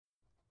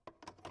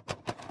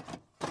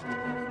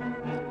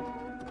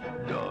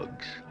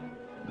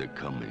They're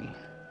coming.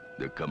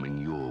 They're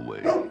coming your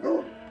way.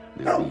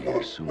 They'll be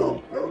here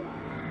soon.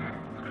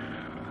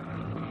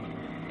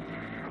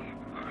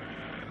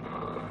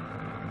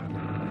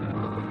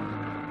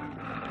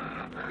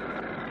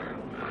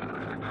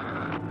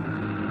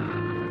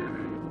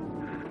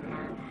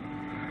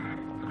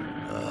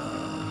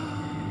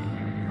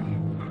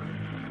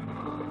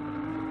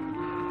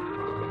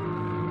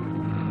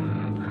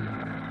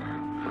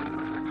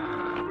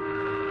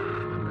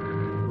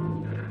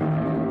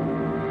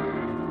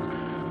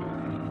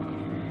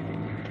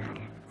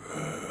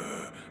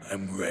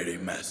 I'm ready,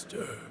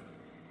 Master.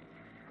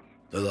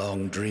 The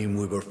long dream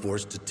we were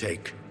forced to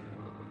take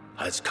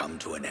has come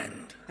to an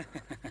end.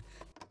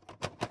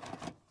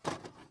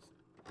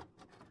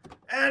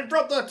 And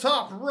from the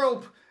top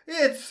rope,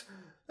 it's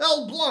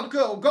El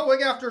Blanco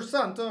going after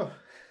Santo.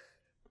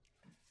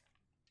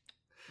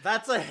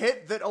 That's a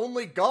hit that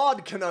only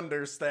God can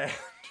understand.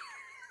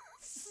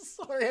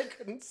 Sorry, I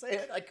couldn't say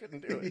it. I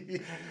couldn't do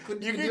it.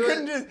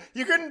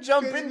 You couldn't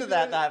jump into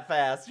that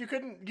fast.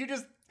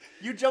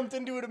 You jumped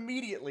into it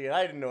immediately, and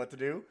I didn't know what to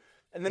do.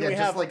 And then we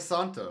just have like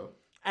Santo.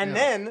 And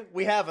then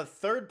we have a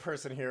third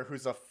person here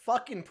who's a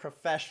fucking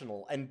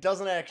professional and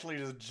doesn't actually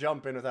just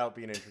jump in without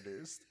being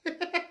introduced.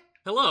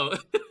 Hello.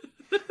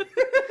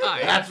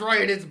 Hi. That's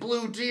right, it's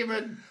Blue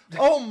Demon.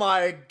 Oh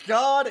my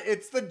god,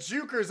 it's the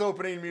TheJewker's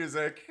opening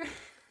music.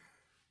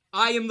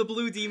 I am the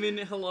Blue Demon.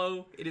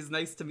 Hello. It is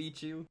nice to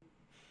meet you.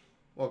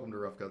 Welcome to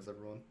Rough Cuts,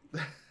 everyone.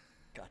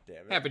 God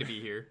damn it. Happy to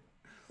be here.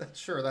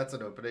 Sure, that's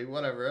an opening.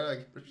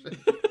 Whatever.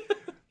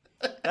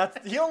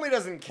 He only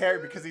doesn't care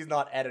because he's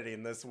not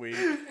editing this week.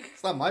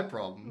 It's not my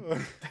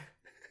problem.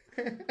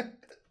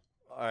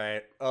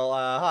 Alright. Well,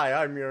 hi,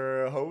 I'm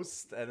your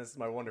host, and this is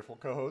my wonderful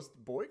co-host,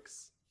 Boix.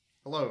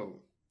 Hello.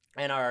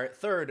 And our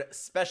third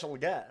special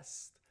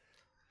guest,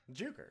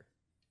 TheJewker.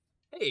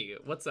 Hey,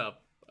 what's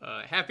up?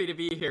 Happy to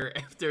be here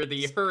after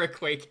the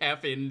hurricane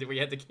happened. We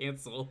had to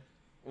cancel.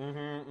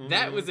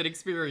 That was an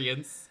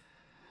experience.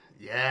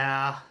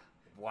 Yeah.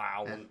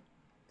 Wow.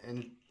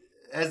 And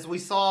as we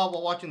saw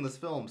while watching this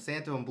film,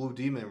 Santo and Blue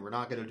Demon were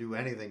not going to do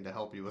anything to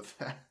help you with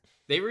that.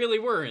 They really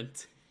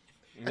weren't.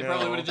 No. I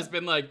probably would have just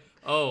been like,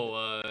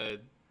 I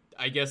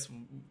guess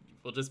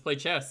we'll just play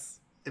chess.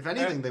 If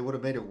anything, they would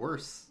have made it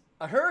worse.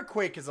 A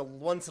hurricane is a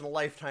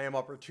once-in-a-lifetime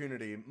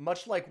opportunity,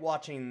 much like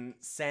watching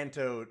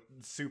Santo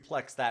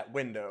suplex that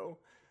window.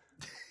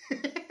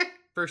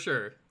 For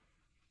sure.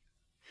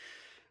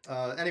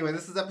 Anyway,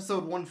 this is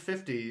episode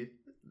 150.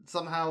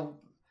 Somehow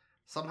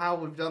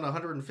we've done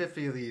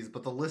 150 of these,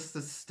 but the list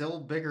is still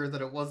bigger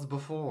than it was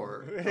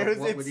before of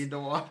what we need to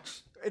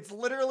watch. It's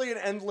literally an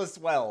endless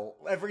well.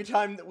 Every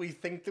time that we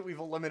think that we've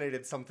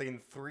eliminated something,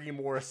 3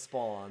 more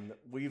spawn.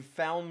 We've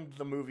found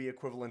the movie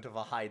equivalent of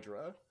a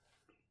Hydra.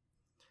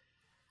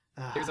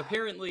 There's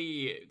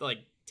apparently,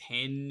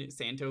 10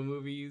 Santo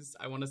movies,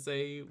 I want to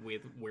say,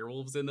 with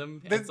werewolves in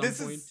them at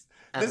some point.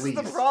 This is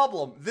the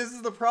problem. This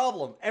is the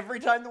problem. Every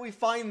time that we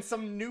find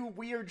some new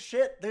weird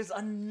shit, there's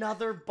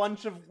another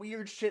bunch of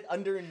weird shit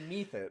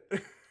underneath it.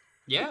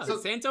 Yeah,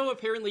 Santo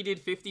apparently did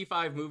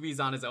 55 movies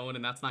on his own,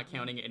 and that's not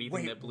counting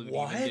anything that Blue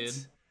Demon did.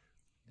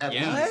 At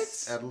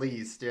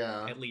least.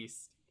 At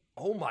least.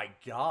 Oh my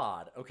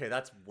god. Okay,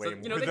 that's way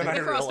more they than I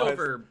crossed realized.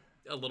 over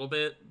a little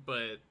bit,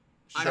 but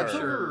Sure. I'm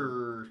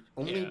sure.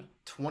 Only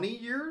 20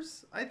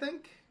 years, I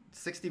think.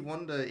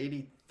 61 to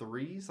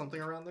 83,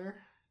 something around there.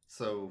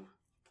 So,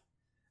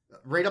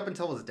 right up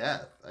until his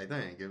death, I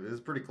think. It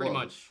was pretty close. Pretty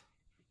much.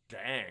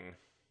 Dang.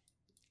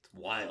 It's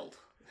wild.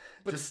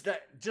 But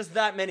just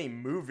that many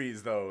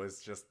movies, though, is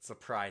just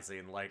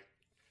surprising. Like,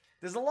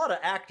 there's a lot of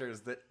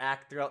actors that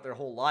act throughout their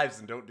whole lives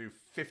and don't do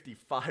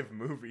 55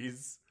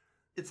 movies.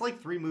 It's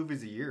like 3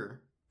 movies a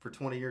year for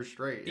 20 years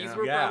straight. These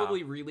were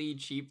probably really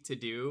cheap to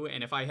do,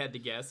 and if I had to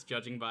guess,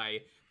 judging by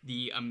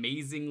the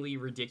amazingly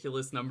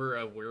ridiculous number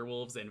of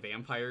werewolves and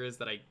vampires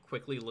that I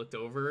quickly looked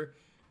over,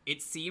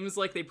 it seems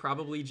like they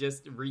probably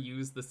just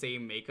reused the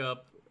same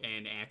makeup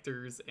and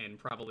actors and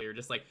probably are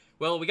just like,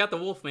 well, we got the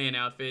Wolfman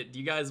outfit. Do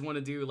you guys want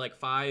to do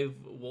 5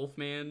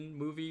 Wolfman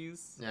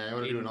movies? Yeah, I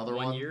want to do another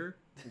one. Year?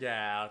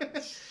 Yeah,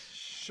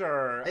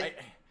 sure.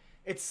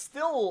 It's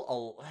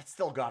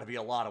still got to be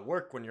a lot of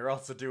work when you're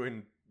also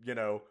doing,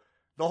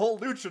 the whole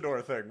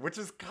luchador thing, which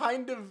is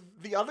kind of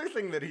the other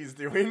thing that he's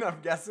doing,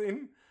 I'm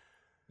guessing.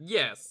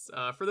 Yes.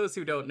 For those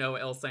who don't know,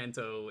 El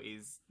Santo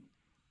is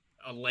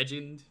a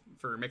legend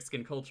for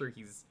Mexican culture.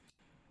 He's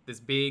this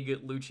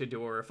big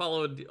luchador,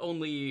 followed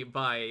only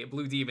by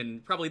Blue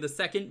Demon, probably the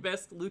second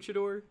best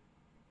luchador.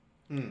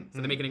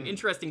 So they make an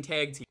interesting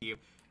tag team.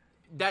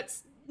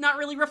 That's not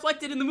really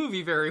reflected in the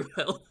movie very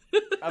well.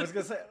 I was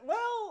gonna say,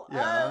 well,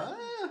 yeah.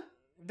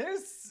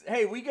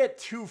 We get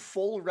 2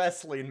 full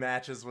wrestling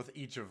matches with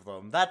each of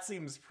them. That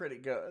seems pretty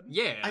good.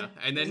 Yeah,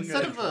 and then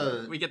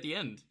we get the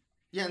end.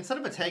 Yeah, instead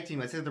of a tag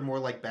team, I'd say they're more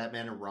like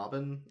Batman and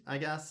Robin, I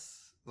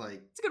guess.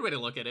 It's a good way to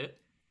look at it.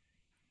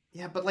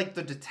 Yeah, but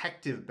the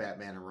detective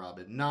Batman and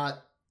Robin,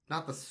 not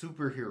the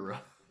superhero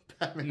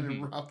Batman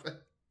and Robin.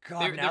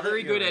 God, they're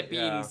very good at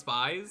being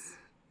spies.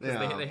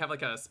 Because they have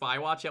like a spy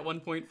watch at one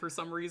point for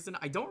some reason.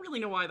 I don't really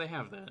know why they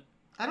have that.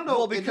 I don't know.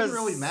 Well, It because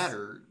didn't really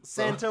matter.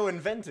 Santo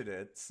invented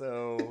it,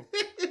 so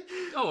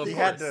Oh, of he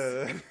course. had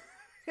to.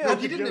 No,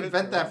 he didn't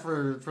invent that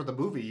for the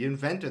movie. He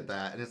invented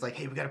that, and it's like,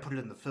 hey, we got to put it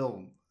in the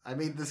film. I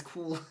made this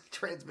cool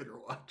transmitter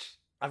watch.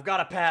 I've got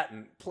a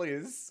patent,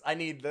 please. I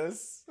need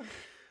this.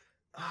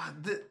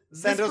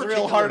 Santo's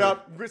real hard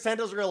up.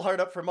 Santo's real hard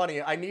up for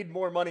money. I need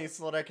more money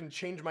so that I can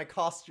change my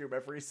costume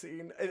every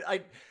scene.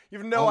 You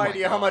have no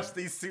idea how much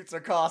these suits are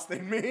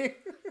costing me.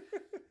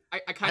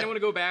 I kind of want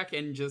to go back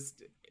and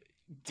just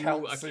do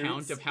Count a suits.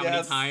 count of how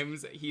many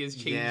times he has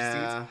changed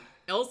suits.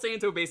 El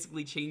Santo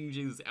basically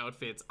changes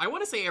outfits. I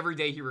want to say every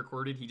day he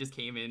recorded, he just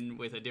came in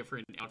with a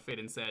different outfit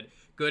and said,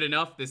 good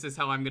enough, this is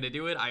how I'm going to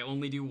do it. I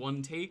only do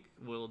one take.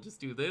 We'll just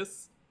do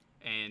this,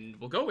 and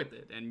we'll go with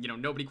it. And,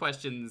 nobody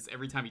questions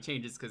every time he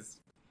changes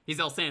because he's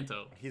El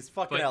Santo. He's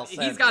fucking But El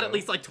Santo. he's got at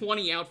least like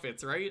 20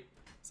 outfits, right?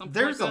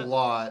 There's like a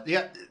lot.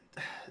 Yeah.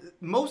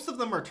 Most of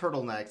them are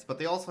turtlenecks, but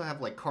they also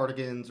have like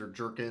cardigans or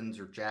jerkins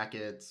or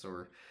jackets,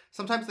 or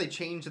sometimes they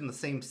change in the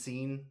same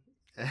scene.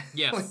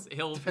 Yes,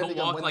 he'll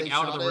walk like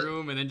out of the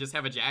room and then just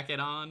have a jacket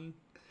on.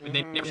 And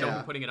they never show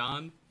him putting it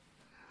on.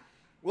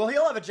 Well,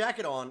 he'll have a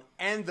jacket on,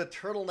 and the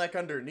turtleneck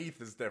underneath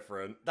is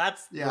different.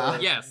 That's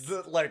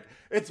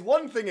it's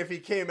one thing if he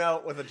came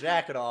out with a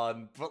jacket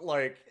on, but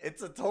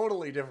it's a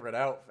totally different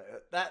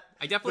outfit.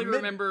 I definitely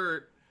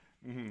remember.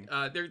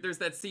 There's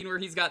that scene where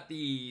he's got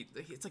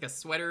it's like a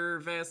sweater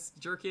vest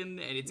jerkin,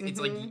 and it's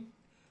like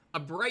a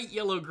bright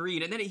yellow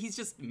green, and then he's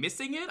just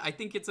missing it. I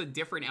think it's a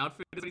different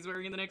outfit that he's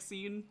wearing in the next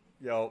scene.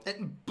 Yo,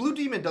 and Blue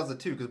Demon does it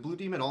too, because Blue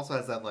Demon also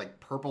has that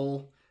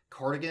purple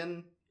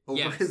cardigan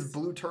over his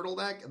blue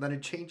turtleneck, and then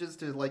it changes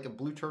to a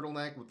blue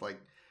turtleneck with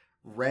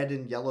red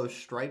and yellow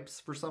stripes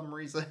for some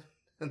reason,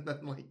 and then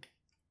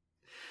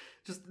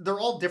just they're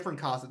all different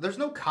costumes. There's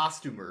no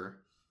costumer.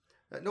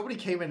 Nobody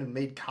came in and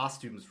made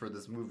costumes for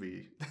this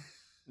movie.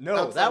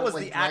 No, that was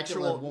the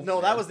actual.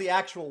 No, that was the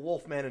actual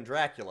Wolfman and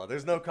Dracula.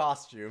 There's no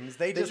costumes.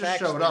 They just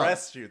actually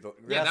rescued them.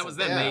 Yeah, that was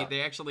them. Yeah.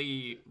 They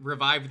actually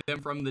revived them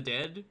from the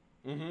dead.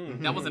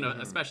 That wasn't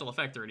a special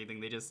effect or anything.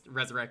 They just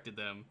resurrected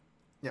them.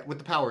 Yeah, with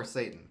the power of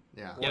Satan.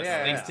 Yeah. Yes,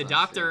 thanks to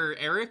Dr.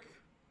 Eric.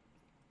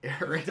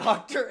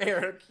 Dr.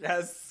 Eric.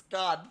 Yes.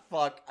 God,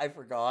 fuck. I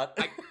forgot.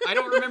 I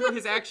don't remember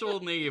his actual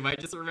name. I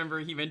just remember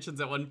he mentions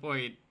at one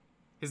point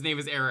his name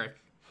is Eric.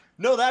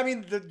 No,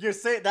 you're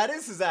saying that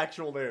is his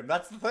actual name.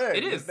 That's the thing.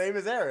 It is. His name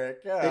is Eric.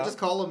 Yeah. They just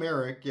call him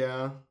Eric.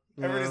 Yeah.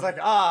 Everybody's like,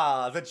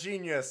 the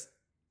genius,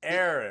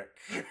 Eric.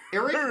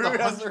 Eric the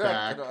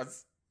Hunchback,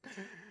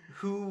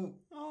 who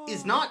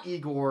is not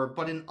Igor,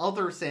 but in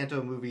other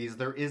Santo movies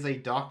there is a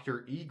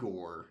Dr.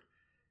 Igor.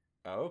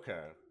 Oh,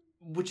 okay.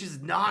 Which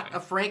is not a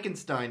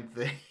Frankenstein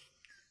thing.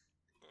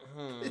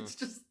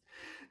 It's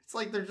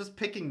like they're just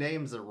picking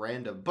names at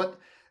random. But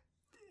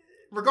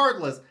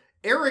regardless,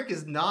 Eric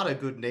is not a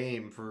good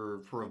name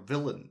for a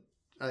villain.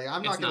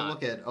 I'm not going to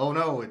look at, oh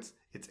no, it's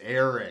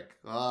Eric.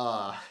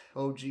 Oh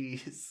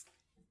geez.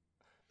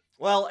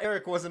 Well,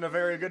 Eric wasn't a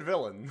very good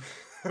villain.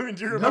 I mean,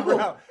 do you remember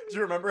how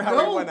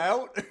he went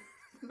out?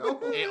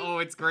 No.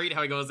 It's great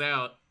how he goes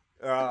out.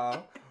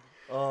 Oh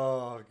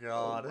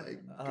god. Oh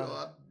my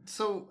god.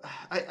 So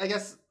I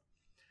guess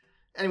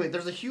anyway,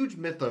 there's a huge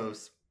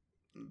mythos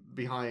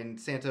behind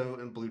Santo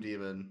and Blue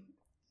Demon.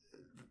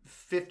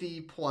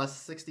 50 plus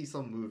 60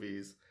 some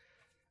movies.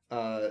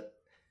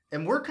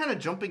 And we're kind of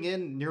jumping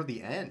in near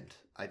the end,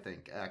 I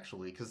think,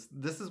 actually, because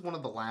this is one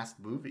of the last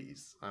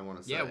movies, I want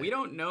to say. Yeah, we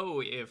don't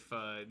know if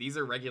these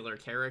are regular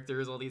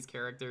characters, all these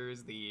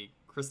characters. The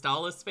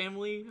Crystalis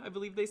family, I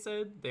believe they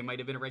said. They might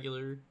have been a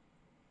regular.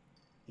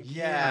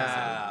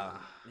 Yeah.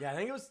 Yeah, I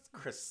think it was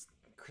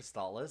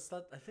Crystalis.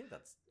 I think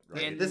that's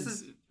right. And this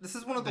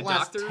is one of the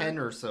last 10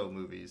 or so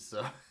movies,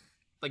 so...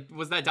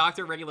 was that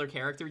doctor a regular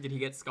character? Did he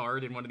get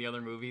scarred in one of the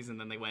other movies, and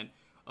then they went...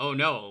 Oh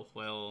no,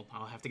 well,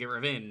 I'll have to get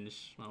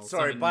revenge.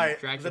 Sorry, by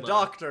Dracula. The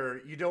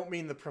doctor, you don't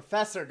mean the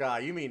professor guy,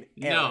 you mean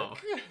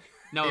Eric.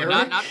 No,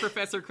 Eric? not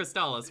Professor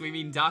Crystalis, we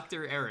mean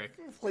Dr. Eric.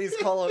 Please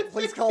call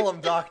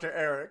him Dr.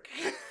 Eric.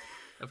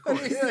 Of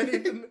course.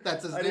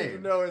 That's his name. I need to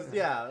know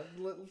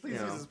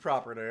please use his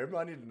proper name,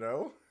 I need to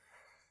know.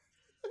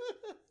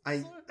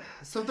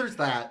 So there's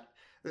that.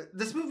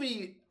 This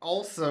movie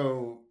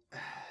also...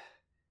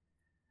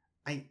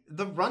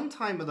 the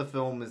runtime of the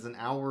film is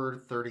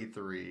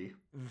 1:33,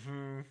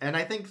 and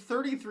I think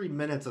 33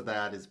 minutes of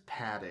that is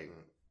padding.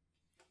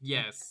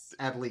 Yes.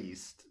 At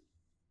least.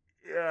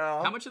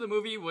 Yeah. How much of the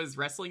movie was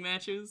wrestling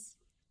matches?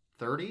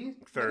 30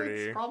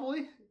 minutes,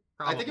 probably?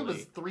 I think it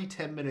was 3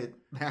 10-minute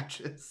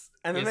matches.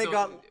 And then they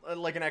got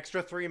an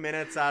extra 3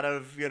 minutes out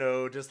of,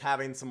 just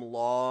having some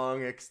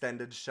long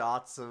extended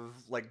shots of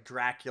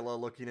Dracula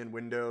looking in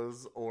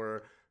windows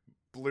or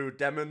Blue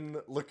Demon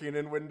looking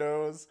in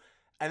windows.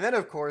 And then,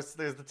 of course,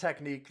 there's the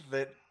technique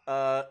that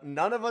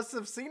none of us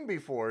have seen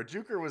before.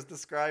 Juker was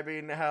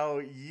describing how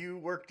you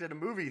worked at a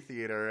movie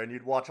theater and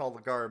you'd watch all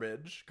the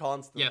garbage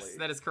constantly. Yes,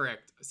 that is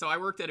correct. So I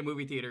worked at a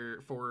movie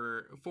theater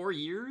for 4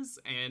 years,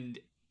 and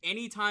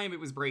anytime it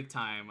was break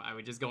time, I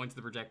would just go into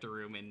the projector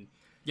room and,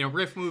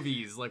 riff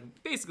movies, like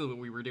basically what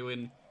we were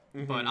doing,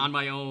 but on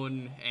my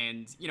own.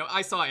 And,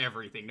 I saw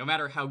everything, no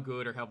matter how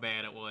good or how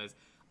bad it was.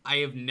 I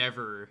have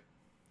never,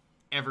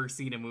 ever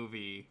seen a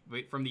movie,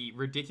 from the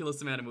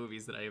ridiculous amount of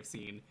movies that I have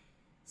seen,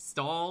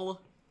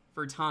 stall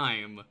for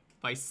time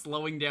by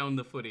slowing down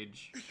the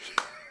footage.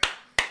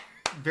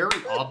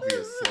 Very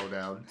obvious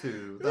slowdown,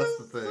 too. That's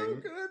the thing. So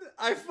good.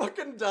 I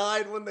fucking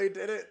died when they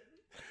did it.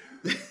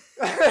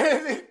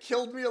 It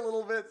killed me a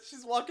little bit.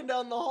 She's walking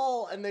down the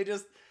hall, and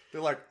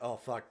they're like, oh,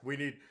 fuck, we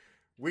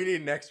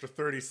need an extra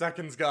 30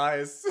 seconds,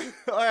 guys.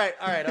 All right.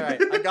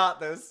 I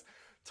got this.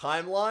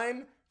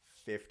 Timeline,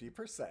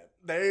 50%.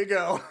 There you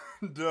go.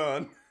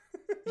 Done.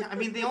 Yeah, I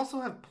mean, they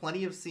also have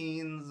plenty of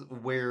scenes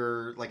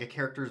where, like, a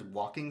character's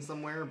walking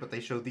somewhere, but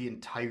they show the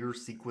entire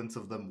sequence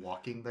of them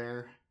walking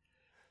there.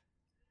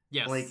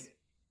 Yes. Like,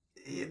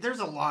 there's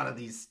a lot of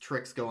these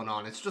tricks going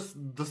on. It's just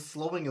the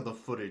slowing of the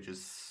footage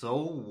is so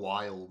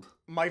wild.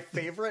 My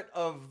favorite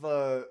of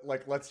the,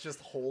 like, let's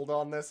just hold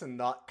on this and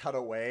not cut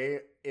away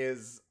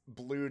is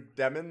Blue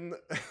Demon.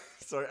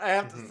 Sorry, I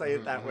have to say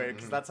it that way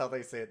because that's how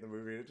they say it in the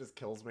movie. It just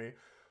kills me.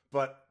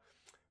 But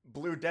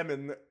Blue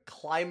Demon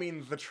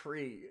climbing the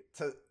tree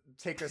to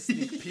take a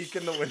sneak peek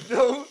in the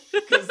window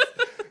because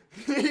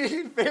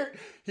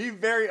he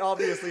very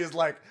obviously is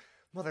like,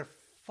 motherfucker.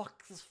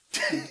 Fuck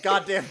this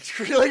goddamn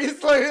tree. Like,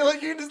 it's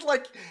like you just,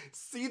 like,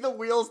 see the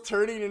wheels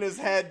turning in his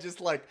head, just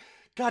like,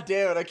 god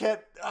damn it, I can't,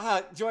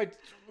 do I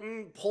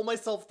pull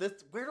myself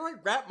this, where do I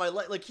wrap my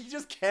leg? Like, he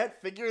just can't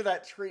figure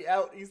that tree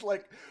out. He's,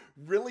 like,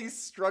 really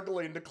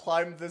struggling to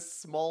climb this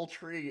small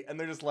tree, and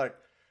they're just like,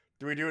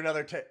 do we do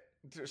another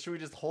should we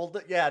just hold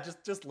it? Yeah,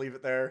 just leave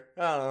it there.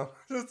 I don't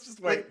know.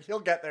 Just wait. He'll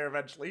get there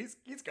eventually.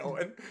 He's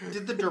going.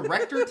 Did the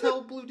director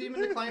tell Blue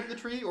Demon to climb the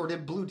tree? Or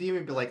did Blue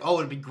Demon be like, oh,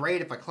 it'd be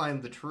great if I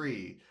climbed the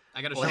tree?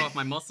 I gotta show off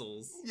my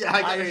muscles. Yeah,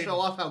 I gotta show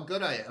off how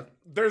good I am.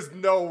 There's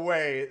no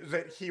way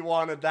that he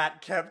wanted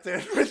that kept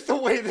in with the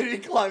way that he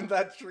climbed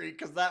that tree,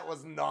 because that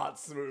was not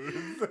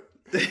smooth.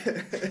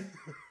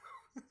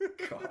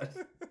 God.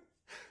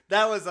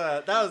 That was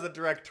a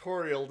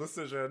directorial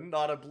decision,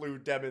 not a Blue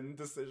Demon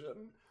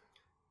decision.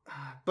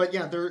 But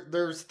yeah,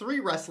 there's 3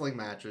 wrestling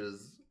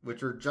matches,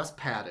 which are just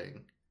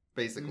padding,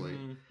 basically.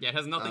 Mm-hmm. Yeah, it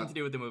has nothing to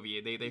do with the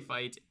movie. They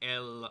fight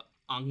El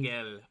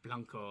Ángel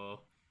Blanco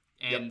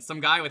and some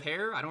guy with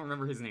hair. I don't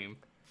remember his name.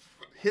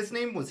 His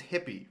name was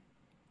Hippie.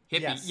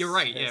 Hippie. Yes. You're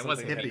right. Yeah, it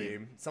was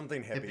Hippie.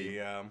 Something hippie.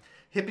 Yeah.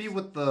 Hippie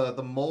with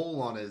the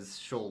mole on his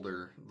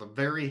shoulder, the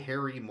very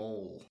hairy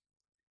mole.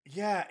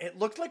 Yeah, it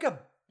looked like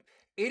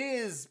it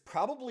is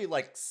probably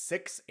like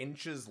 6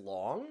 inches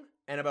long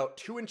and about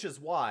 2 inches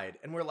wide,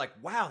 and we're like,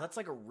 wow, that's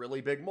like a really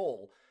big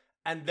mole.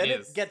 And then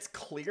it gets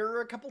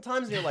clearer a couple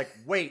times, and you're like,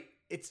 wait,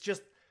 it's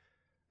just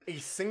a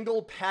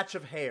single patch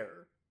of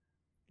hair.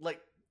 Like,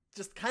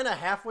 just kind of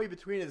halfway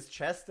between his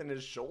chest and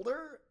his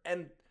shoulder,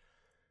 and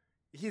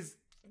he's,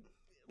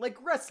 like,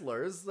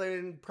 wrestlers,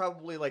 they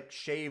probably, like,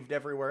 shaved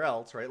everywhere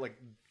else, right?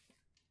 Like,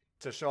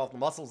 to show off the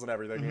muscles and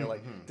everything. And you're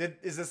like,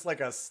 is this like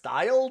a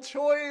style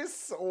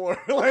choice? Or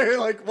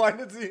like why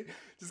does he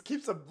just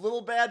keeps a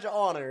little badge of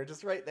honor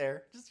just right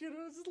there? Just,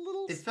 just a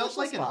little. It felt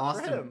like an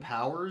Austin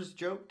Powers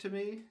joke to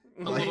me.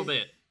 A little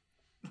bit.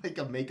 Like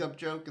a makeup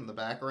joke in the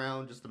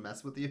background just to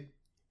mess with you.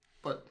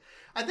 But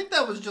I think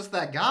that was just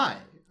that guy.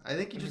 I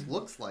think he just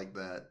looks like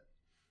that.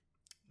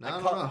 I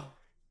don't know.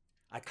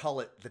 I call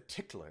it the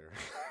tickler.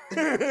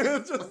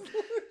 Just...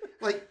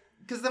 like,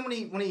 because then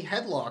when he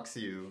headlocks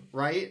you,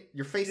 right?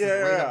 Your face is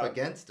right up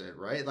against it,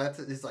 right?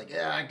 It's like,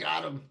 yeah, I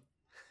got him.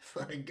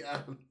 I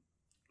got him.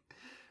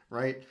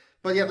 Right?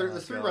 But yeah,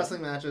 there's 3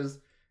 wrestling matches.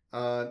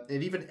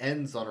 It even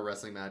ends on a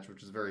wrestling match,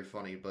 which is very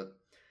funny. But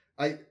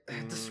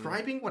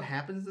describing what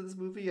happens in this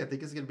movie, I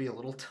think is going to be a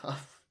little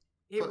tough.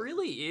 It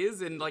really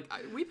is, and like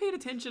we paid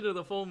attention to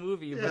the full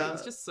movie, but it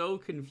was just so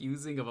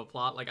confusing of a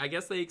plot. Like, I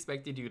guess they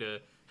expected you to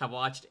have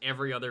watched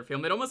every other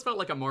film. It almost felt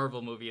like a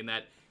Marvel movie in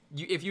that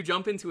if you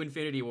jump into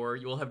Infinity War,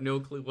 you will have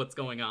no clue what's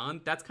going on.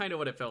 That's kind of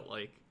what it felt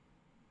like.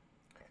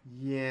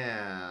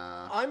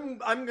 Yeah.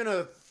 I'm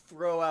gonna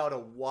throw out a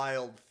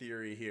wild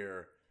theory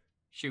here.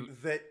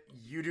 Shoot. That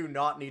you do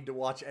not need to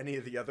watch any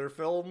of the other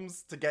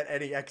films to get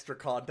any extra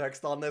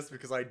context on this,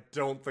 because I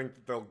don't think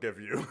that they'll give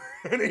you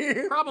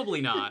any.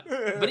 Probably not.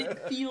 But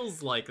it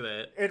feels like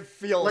that. It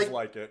feels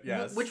like it,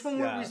 yes. Which one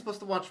were we supposed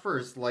to watch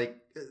first?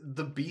 Like,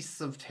 The Beasts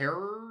of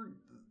Terror?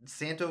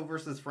 Santo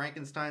versus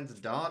Frankenstein's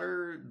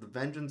daughter? The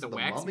Vengeance of the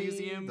Wax Mummy?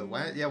 Museum?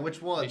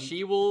 Which one? The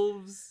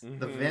She-Wolves?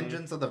 The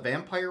Vengeance of the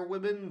Vampire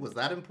Women? Was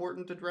that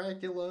important to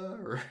Dracula?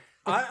 Or...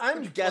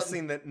 I'm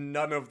guessing that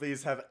none of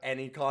these have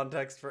any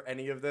context for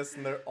any of this,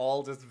 and they're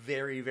all just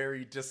very,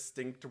 very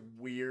distinct,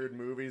 weird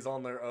movies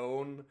on their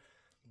own.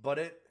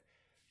 But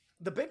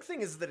the big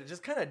thing is that it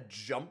just kind of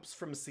jumps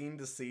from scene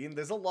to scene.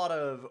 There's a lot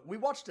of... We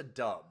watched a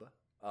dub,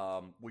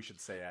 we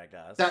should say, I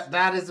guess.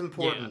 That is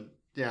important.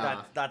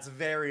 Yeah. That's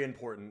very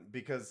important,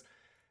 because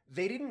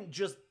they didn't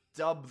just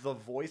dub the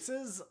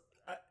voices.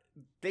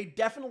 they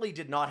definitely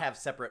did not have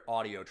separate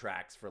audio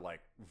tracks for,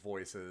 like,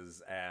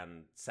 voices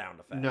and sound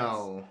effects.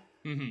 No.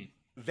 Mm-hmm.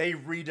 They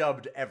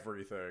redubbed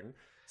everything.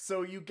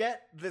 So you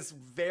get this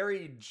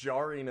very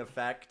jarring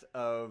effect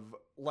of,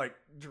 like,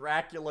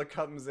 Dracula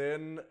comes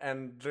in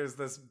and there's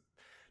this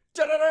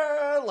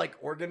da-da-da, like,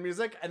 organ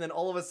music, and then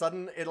all of a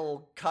sudden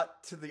it'll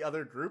cut to the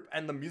other group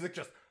and the music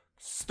just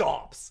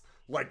stops.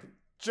 Like,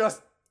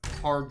 just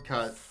Hard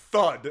cut.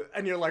 thud.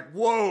 And you're like,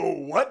 whoa,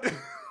 what?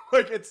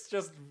 Like,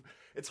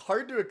 it's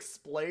hard to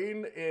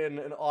explain in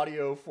an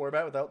audio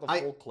format without the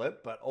full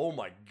clip, but oh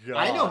my god.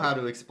 I know how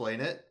to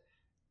explain it.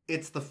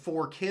 It's the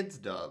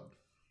 4Kids dub.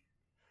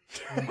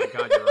 Oh my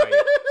god, you're right.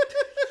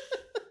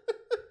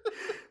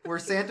 Where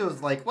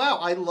Santo's like, wow,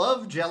 I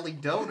love jelly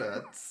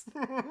donuts.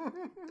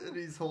 And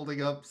he's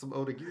holding up some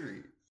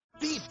onigiri.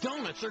 These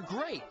donuts are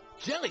great.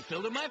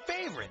 Jelly-filled are my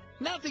favorite.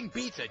 Nothing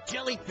beats a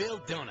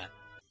jelly-filled donut.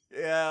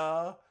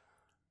 Yeah.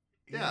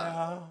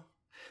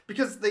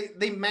 Because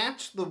they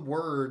match the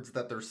words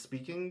that they're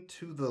speaking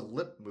to the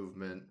lip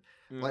movement.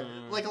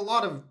 Like a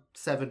lot of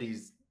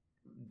 70s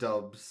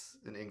dubs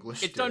in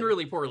English. It's done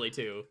really poorly,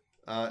 too.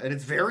 And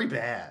it's very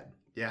bad.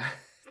 Yeah.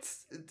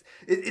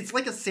 It's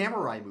like a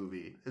samurai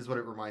movie, is what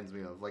it reminds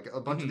me of. Like a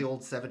bunch of the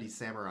old 70s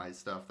samurai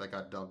stuff that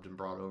got dubbed and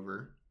brought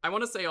over. I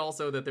want to say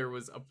also that there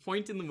was a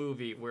point in the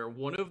movie where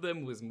one of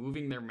them was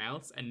moving their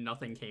mouths and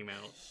nothing came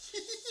out.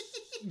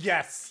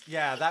 Yes.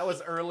 Yeah, that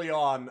was early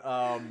on.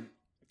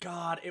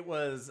 God, it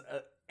was...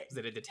 Is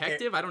it a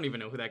detective? I don't even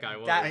know who that guy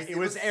was. It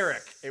was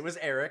Eric. It was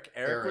Eric.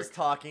 Eric was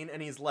talking,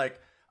 and he's like,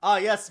 "Ah,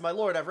 yes, my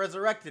lord, I've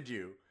resurrected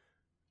you."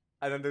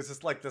 And then there's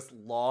just like this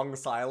long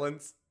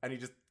silence, and he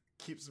just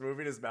keeps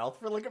moving his mouth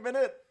for like a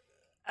minute,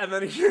 and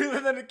then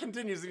and then it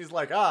continues, and he's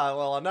like, "Ah,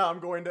 well, now I'm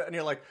going to," and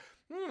you're like,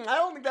 I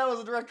don't think that was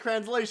a direct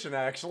translation,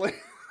 actually.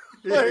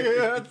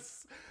 Like,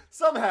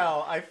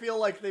 somehow, I feel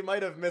like they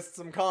might have missed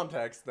some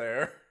context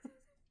there.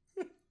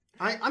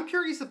 I'm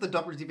curious if the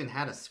dubbers even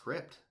had a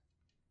script.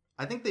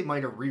 I think they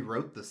might have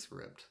rewrote the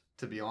script,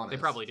 to be honest. They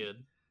probably did.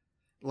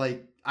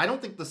 Like, I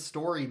don't think the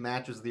story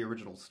matches the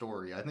original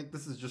story. I think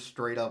this is just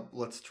straight up,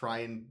 let's try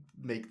and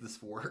make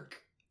this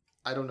work.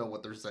 I don't know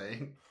what they're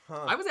saying.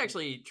 Huh. I was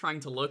actually trying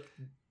to look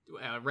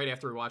right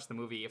after we watched the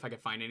movie if I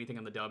could find anything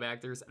on the dub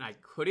actors, and I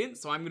couldn't,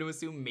 so I'm going to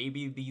assume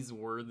maybe these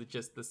were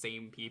just the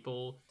same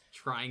people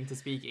trying to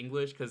speak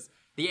English, because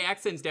the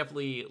accents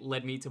definitely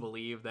led me to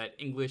believe that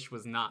English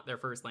was not their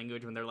first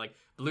language when they're like,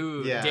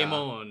 Blue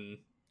Demon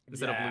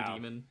instead of Blue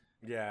Demon.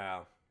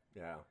 Yeah.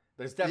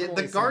 There's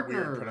definitely some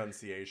weird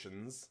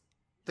pronunciations.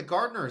 The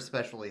gardener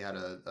especially had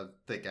a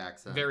thick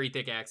accent. Very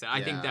thick accent.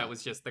 I think that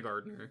was just the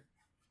gardener.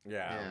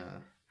 Yeah.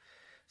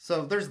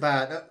 So there's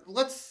that.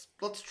 Let's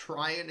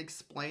try and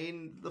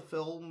explain the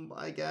film,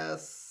 I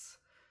guess.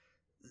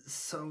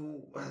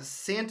 So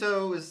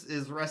Santo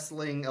is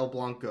wrestling El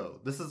Blanco.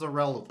 This is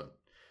irrelevant.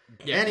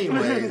 Yeah.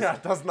 Anyways. Yeah,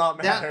 it does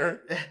not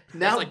matter.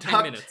 Now like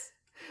 10 minutes.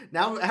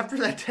 Now, after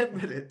that 10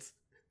 minutes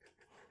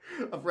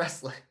of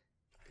wrestling.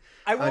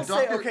 I will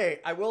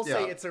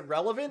say it's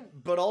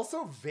irrelevant, but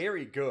also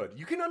very good.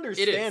 You can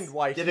understand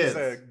why he's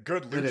a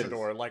good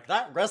luchador. Like,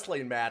 that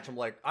wrestling match, I'm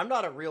like, I'm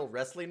not a real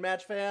wrestling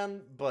match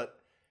fan, but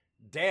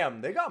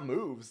damn, they got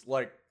moves.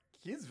 Like,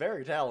 he's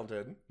very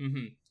talented.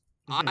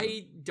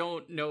 I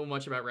don't know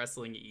much about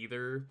wrestling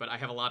either, but I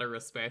have a lot of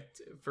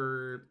respect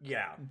for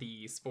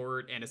the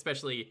sport, and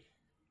especially,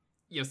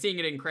 seeing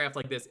it in craft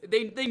like this.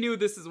 They knew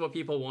this is what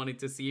people wanted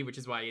to see, which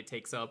is why it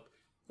takes up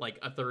like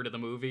a third of the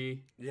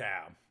movie.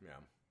 Yeah.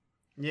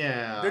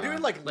 They're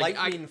doing like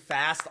lightning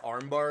fast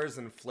arm bars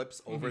and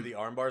flips over the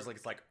arm bars. Like,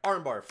 it's like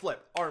armbar,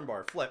 flip,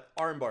 armbar, flip,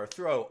 armbar,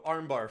 throw,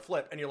 armbar,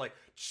 flip. And you're like,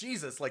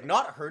 Jesus, like,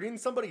 not hurting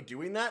somebody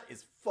doing that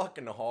is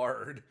fucking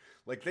hard.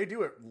 Like, they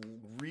do it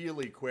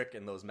really quick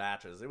in those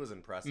matches. It was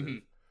impressive.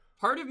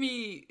 Part of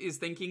me is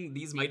thinking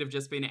these might have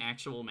just been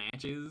actual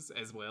matches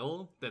as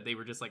well. That they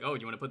were just like, oh,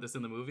 you want to put this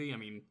in the movie? I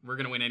mean, we're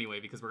going to win anyway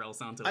because we're El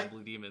Santo and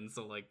Blue Demon.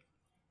 So, like,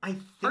 I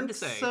think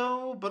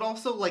so, but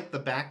also, like, the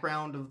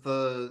background of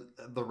the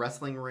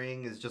wrestling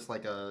ring is just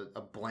like a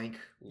blank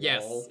wall.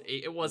 Yes,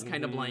 it was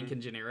kind of blank and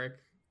generic.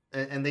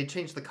 And they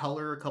changed the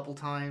color a couple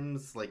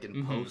times, like,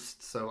 in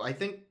post. So I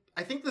think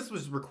this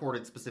was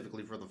recorded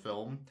specifically for the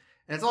film.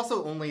 And it's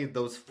also only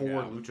those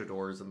 4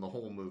 luchadors in the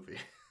whole movie.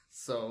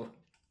 So,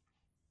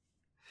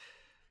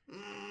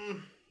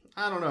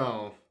 I don't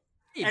know.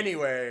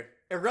 Anyway,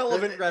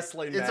 irrelevant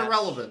wrestling match. It's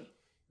irrelevant.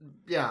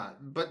 Yeah,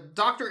 but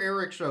Dr.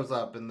 Eric shows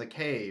up in the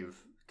cave,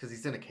 because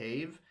he's in a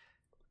cave,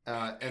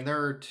 and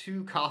there are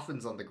 2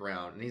 coffins on the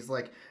ground, and he's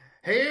like,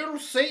 "Hail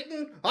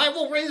Satan, I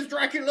will raise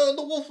Dracula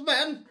the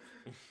Wolfman!"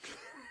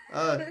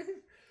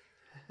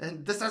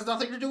 And this has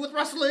nothing to do with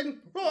wrestling!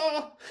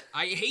 Ah!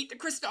 I hate the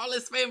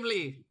Crystallis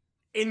family!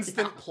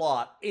 Instant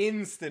plot.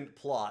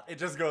 It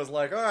just goes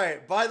like,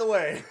 alright, by the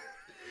way,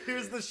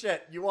 here's the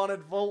shit. You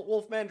wanted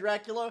Wolfman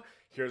Dracula?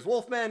 Here's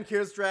Wolfman,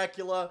 here's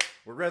Dracula.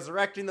 We're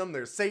resurrecting them.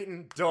 There's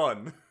Satan.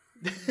 Done.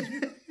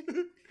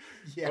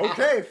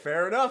 Okay,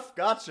 fair enough.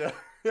 Gotcha.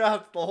 Yeah,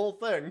 that's the whole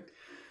thing.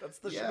 That's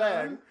the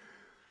shebang.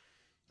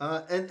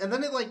 And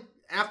then it, like,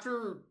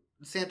 after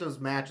Santo's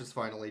match is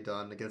finally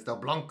done against El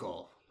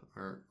Blanco,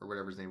 or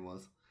whatever his name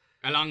was.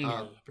 El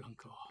Blanco.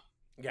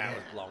 Yeah, it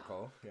was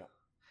Blanco.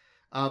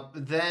 Yeah.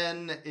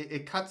 Then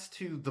it cuts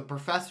to the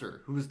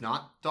professor, who's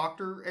not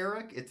Dr.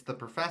 Eric, it's the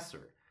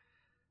professor.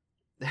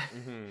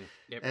 Mm-hmm.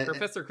 Yeah,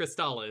 Professor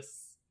Crystallis.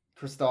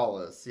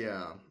 Crystallis,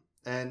 yeah.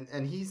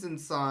 And he's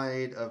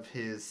inside of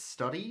his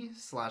study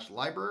 /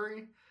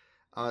 library,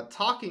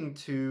 talking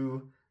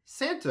to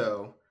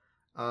Santo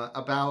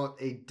about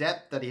a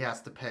debt that he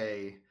has to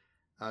pay,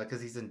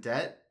 because he's in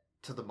debt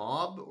to the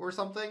mob or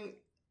something.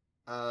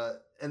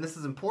 And this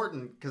is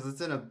important because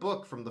it's in a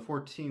book from the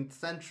 14th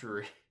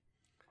century.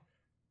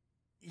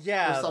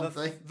 Yeah,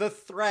 the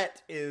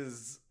threat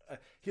is...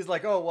 he's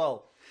like, oh,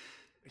 well,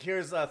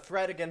 here's a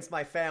threat against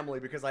my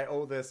family because I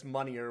owe this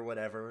money or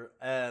whatever.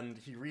 And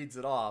he reads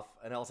it off,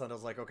 and El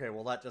Santo's like, okay,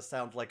 well, that just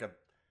sounds like a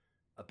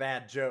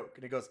bad joke.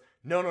 And he goes,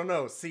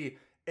 no, see,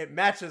 it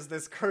matches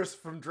this curse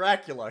from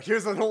Dracula.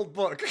 Here's an old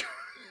book.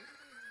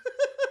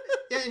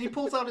 Yeah, and he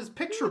pulls out his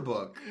picture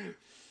book.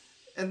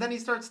 And then he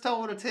starts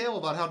telling a tale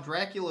about how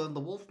Dracula and the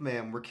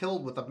Wolfman were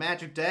killed with a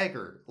magic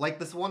dagger. Like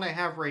this one I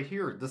have right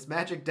here, this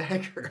magic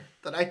dagger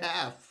that I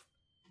have.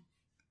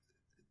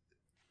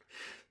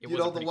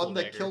 The one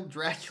that killed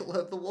Dracula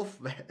and the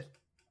Wolfman.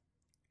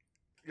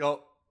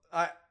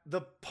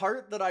 The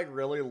part that I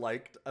really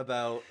liked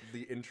about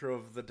the intro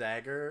of the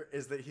dagger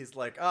is that he's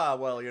like,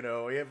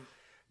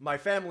 my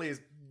family's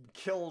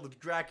killed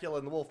Dracula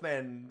and the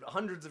Wolfman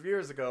hundreds of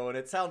years ago, and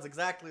it sounds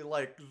exactly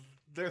like...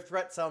 their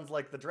threat sounds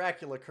like the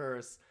Dracula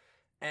curse,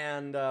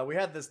 and we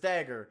had this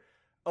dagger.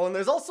 Oh, and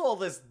there's also all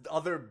this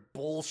other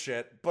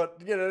bullshit, but,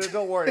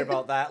 don't worry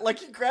about that. Like,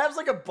 he grabs,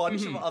 a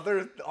bunch of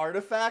other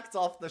artifacts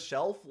off the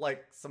shelf,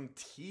 like some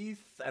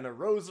teeth and a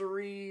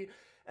rosary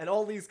and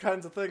all these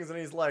kinds of things, and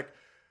he's like,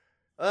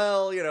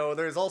 well,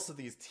 there's also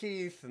these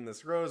teeth and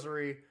this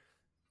rosary,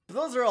 but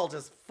those are all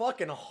just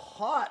fucking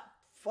hot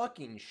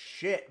fucking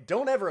shit.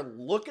 Don't ever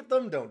look at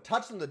them. Don't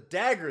touch them. The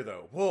dagger,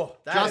 though. Whoa,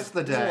 just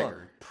the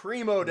dagger.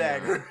 Primo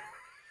dagger.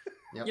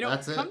 Yep,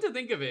 that's it. Come to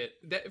think of it,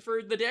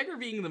 for the dagger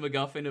being the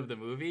MacGuffin of the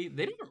movie,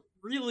 they don't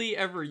really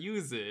ever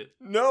use it.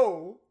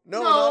 No,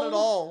 not at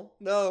all.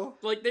 No.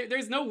 Like,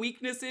 there's no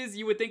weaknesses.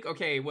 You would think,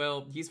 okay,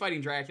 well, he's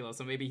fighting Dracula,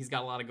 so maybe he's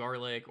got a lot of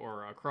garlic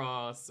or a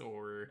cross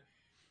or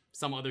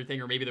some other thing,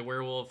 or maybe the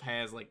werewolf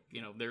has,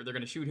 they're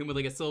going to shoot him with,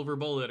 a silver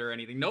bullet or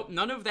anything. Nope,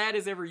 none of that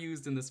is ever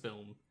used in this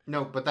film.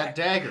 No, but that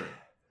dagger.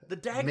 The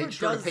dagger Make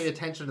sure to pay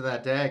attention to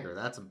that dagger.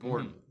 That's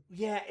important.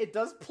 Yeah, it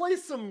does play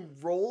some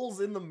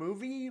roles in the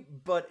movie,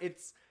 but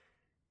it's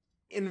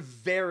in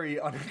very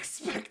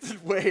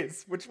unexpected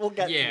ways, which we'll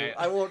get to.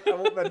 I won't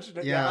mention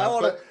it yet.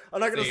 I'm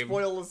not going to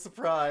spoil the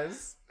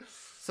surprise.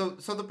 So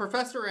the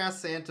professor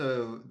asked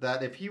Santo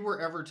that if he were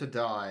ever to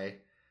die...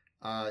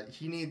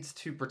 he needs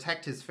to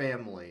protect his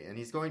family, and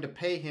he's going to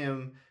pay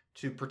him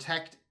to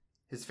protect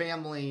his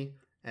family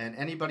and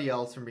anybody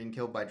else from being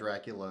killed by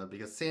Dracula,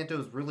 because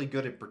Santo's really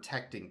good at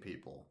protecting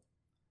people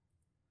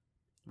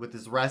with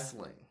his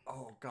wrestling.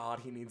 Oh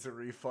god, he needs a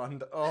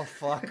refund. Oh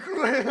fuck.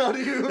 How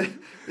do you...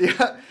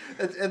 Yeah,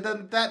 and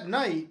then that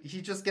night,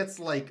 he just gets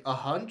a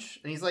hunch,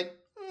 and he's like,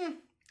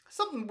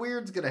 something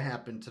weird's gonna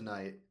happen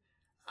tonight.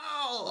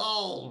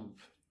 I'll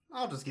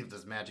just give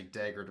this magic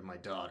dagger to my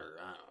daughter.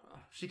 I don't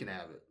know. She can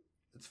have it.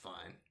 It's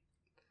fine.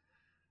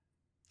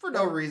 For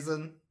no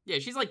reason. Yeah,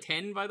 she's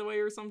 10, by the way,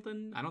 or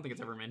something. I don't think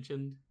it's ever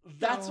mentioned.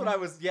 That's what I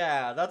was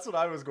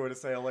going to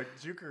say.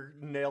 Juker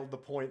nailed the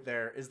point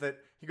there, is that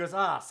he goes,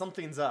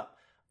 something's up.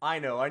 I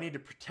know, I need to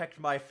protect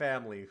my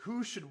family.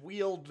 Who should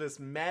wield this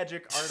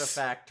magic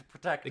artifact to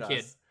protect us? The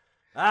kid.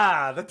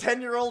 The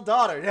 10-year-old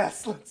daughter.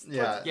 Yes, let's put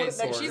it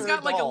next she's to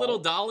got her doll. a little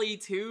dolly,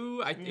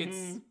 too.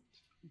 It's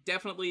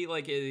definitely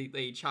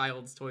a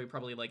child's toy,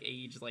 probably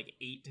age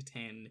 8 to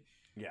 10.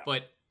 Yeah.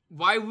 But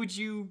why would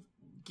you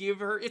give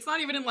her... It's not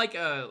even in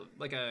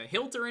a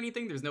hilt or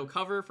anything. There's no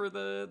cover for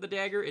the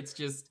dagger. It's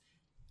just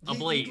a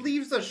blade. He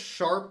leaves a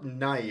sharp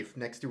knife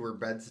next to her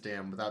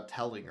bedstand without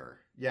telling her.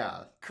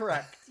 Yeah.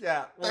 Correct.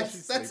 Yeah. Well,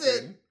 that's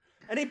it.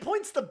 And he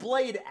points the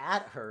blade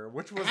at her,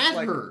 which was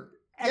her.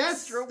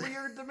 Extra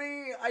weird to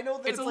me. I know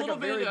that it's a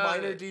very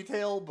minor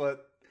detail,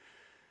 but...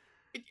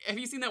 Have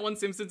you seen that one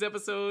Simpsons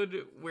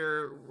episode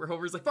where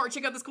Homer's like, Bart,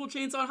 check out this cool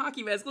chainsaw and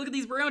hockey mask. Look at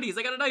these brownies.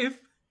 I got a knife.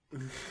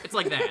 It's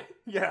like that.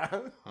 Yeah.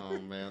 Oh,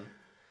 man.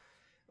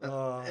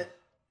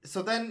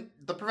 So then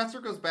the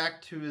professor goes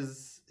back to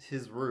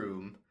his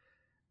room,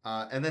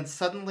 and then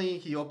suddenly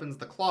he opens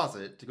the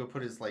closet to go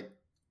put his,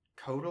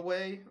 coat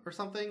away or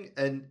something,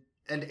 and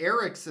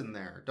Eric's in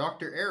there.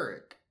 Dr.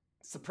 Eric.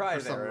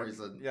 Surprise, for some Eric.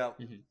 reason. Yeah.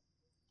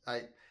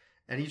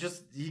 And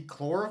he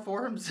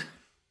chloroforms,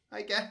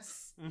 I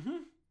guess. Mm-hmm.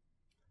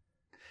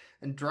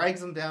 And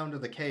drags him down to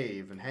the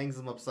cave and hangs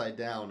him upside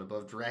down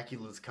above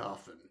Dracula's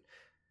coffin.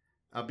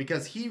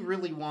 Because he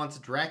really wants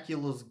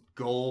Dracula's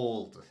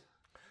gold.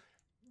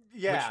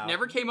 Yeah. Which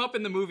never came up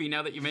in the movie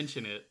now that you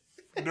mention it.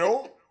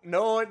 No,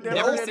 it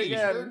never did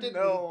again. Sure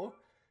no.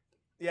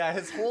 Yeah,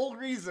 his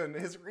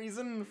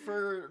reason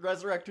for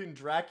resurrecting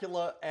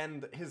Dracula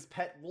and his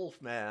pet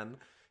Wolfman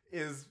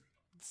is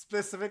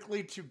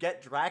specifically to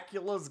get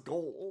Dracula's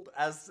gold,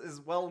 as is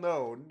well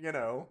known, you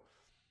know.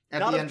 At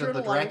Not the of end of the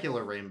Eternal Life.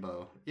 Dracula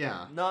rainbow.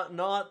 Yeah.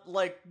 Not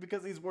like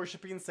because he's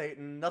worshiping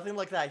Satan, nothing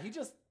like that. He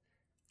just,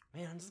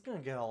 man, I'm just gonna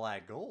get all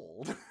that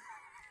gold.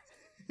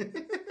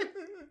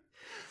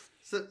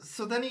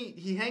 So then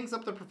he hangs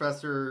up the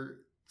professor,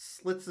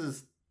 slits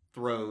his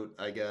throat,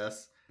 I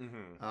guess,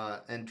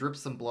 and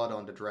drips some blood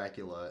onto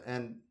Dracula.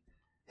 And,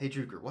 hey,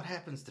 Juker, what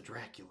happens to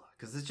Dracula?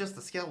 Because it's just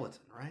a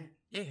skeleton, right?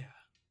 Yeah.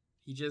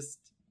 He just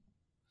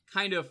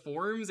kind of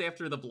forms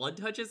after the blood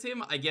touches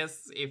him. I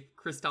guess if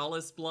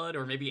Crystallis blood,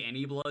 or maybe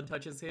any blood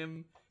touches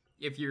him,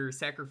 if you're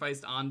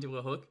sacrificed onto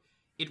a hook,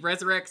 it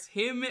resurrects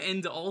him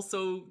and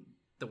also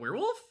the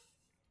werewolf?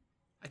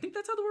 I think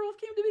that's how the werewolf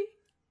came to be.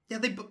 Yeah,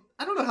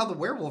 I don't know how the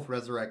werewolf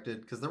resurrected,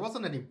 because there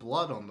wasn't any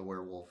blood on the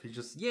werewolf. He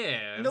just...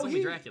 Yeah, it was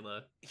only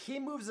Dracula. He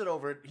moves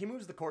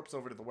the corpse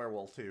over to the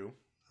werewolf, too.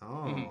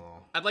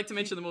 Oh. I'd like to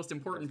mention the most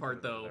important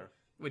part, though,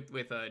 with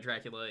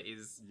Dracula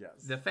is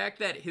the fact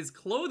that his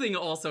clothing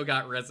also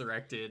got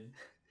resurrected.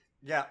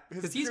 Yeah,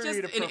 because he's just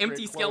an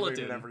empty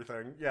skeleton and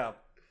everything. Yeah.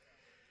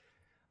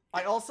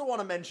 I also want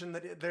to mention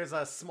that there's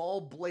a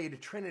small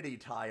Blade Trinity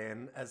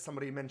tie-in, as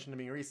somebody mentioned to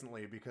me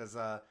recently, because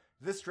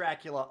this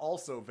Dracula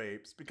also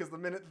vapes, because the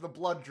minute the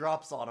blood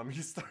drops on him,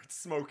 he starts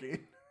smoking.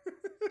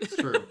 It's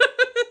true.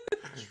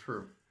 It's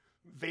true.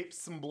 Vapes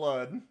some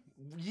blood,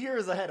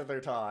 years ahead of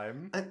their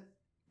time.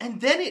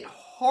 And then it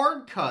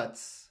hard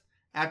cuts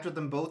after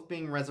them both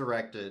being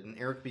resurrected, and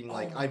Eric being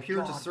like, I'm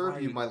here to serve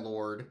you, my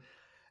lord.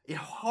 It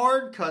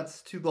hard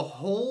cuts to the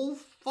whole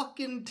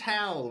fucking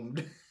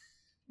town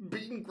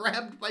being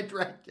grabbed by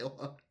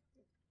Dracula.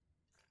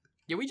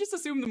 Yeah, we just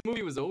assumed the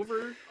movie was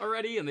over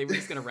already, and they were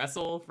just gonna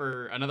wrestle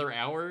for another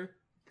hour.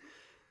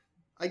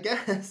 I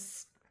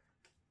guess.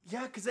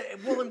 Yeah, because,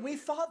 and we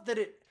thought that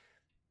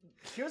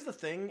here's the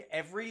thing,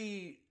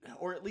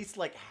 or at least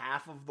like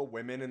half of the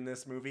women in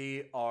this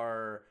movie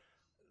are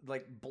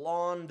like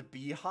blonde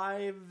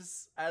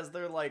beehives as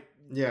their like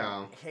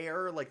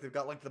hair, like they've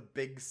got like the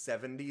big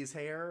 70s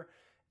hair,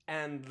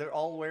 and they're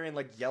all wearing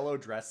like yellow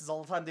dresses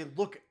all the time. They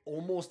look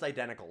almost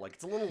identical, like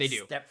it's a little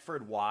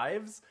Stepford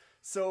Wives.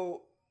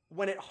 So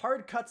when it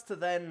hard cuts to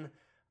then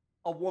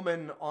a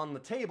woman on the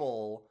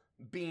table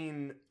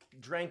being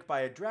drank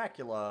by a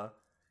Dracula,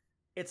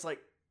 it's like,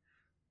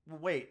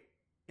 wait,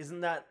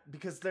 isn't that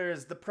because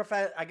there's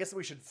the I guess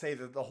we should say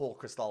the whole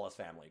Crystallis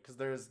family, because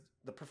there's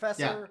the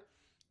professor. Yeah.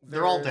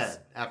 They're all dead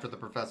after the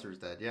professor's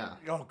dead, yeah.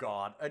 Oh,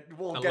 God.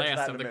 We'll the get to last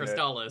that of in a the minute.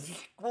 Crystallis.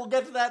 We'll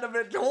get to that in a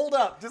minute. Hold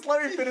up. Just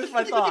let me finish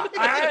my thought.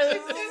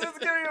 Just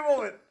give me a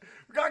moment.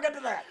 We gotta get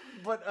to that.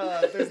 But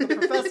there's the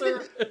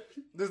professor.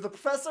 There's the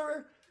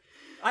professor.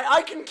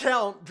 I can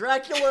count.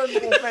 Dracula and the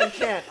Wolfman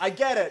can't. I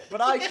get it, but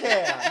I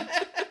can.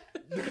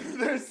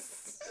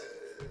 There's...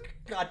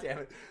 God damn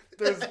it.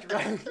 There's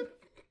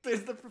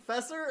the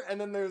professor,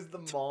 and then there's the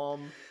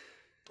mom,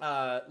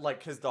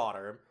 like his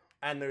daughter.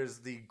 And there's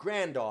the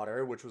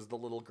granddaughter, which was the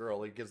little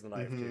girl he gives the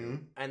knife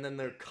to. And then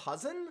their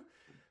cousin.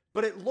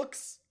 But it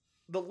looks...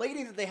 The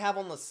lady that they have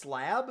on the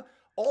slab,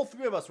 all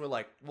three of us were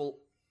like, well,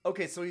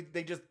 okay, so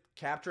they just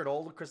captured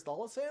all the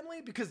Crystallis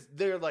family? Because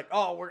they're like,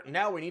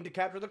 now we need to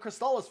capture the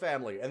Crystallis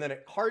family. And then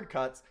it hard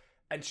cuts,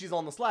 and she's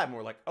on the slab. And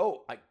we're like,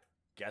 oh, I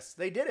guess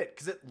they did it.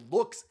 Because it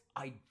looks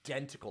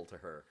identical to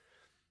her.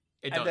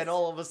 It does. And then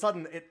all of a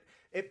sudden,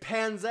 it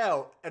pans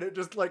out, and it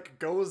just like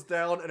goes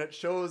down, and it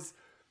shows...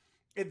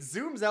 It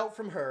zooms out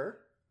from her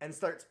and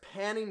starts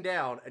panning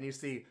down, and you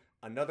see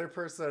another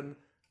person,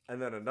 and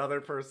then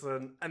another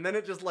person, and then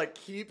it just like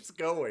keeps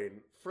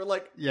going for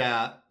like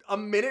a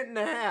minute and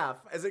a half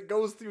as it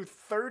goes through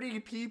 30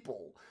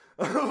 people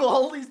of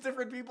all these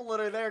different people that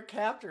are there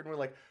captured. And we're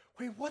like,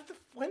 wait,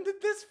 when did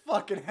this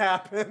fucking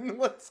happen?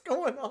 What's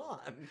going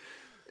on?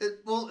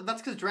 Well,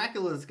 that's because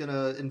Dracula is going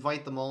to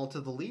invite them all to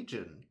the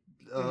Legion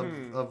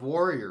of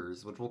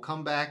warriors, which will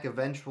come back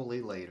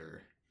eventually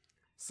later.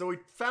 So we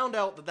found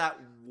out that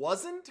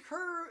wasn't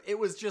her. It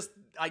was just,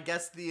 I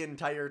guess, the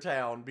entire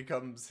town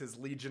becomes his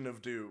Legion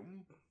of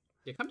Doom.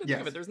 Yeah, come to think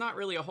of it, there's not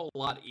really a whole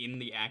lot in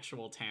the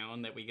actual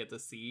town that we get to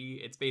see.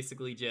 It's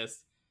basically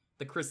just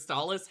the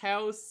Crystallis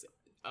house,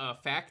 a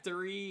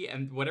factory,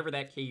 and whatever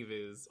that cave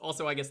is.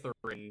 Also, I guess the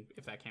ring,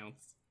 if that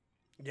counts.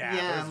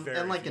 Yeah,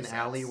 and like an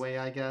alleyway,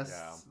 I guess.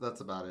 Yeah.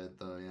 That's about it,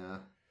 though, yeah.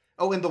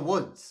 Oh, and the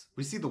woods.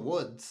 We see the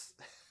woods.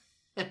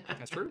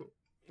 That's true.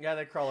 Yeah,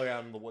 they crawl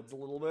around in the woods a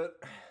little bit.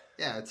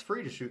 Yeah, it's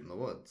free to shoot in the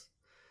woods.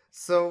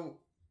 So,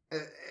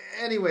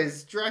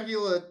 anyways,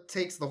 Dracula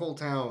takes the whole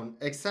town,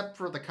 except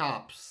for the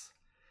cops.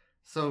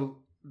 So,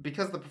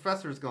 because the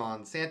professor's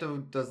gone, Santo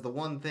does the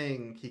one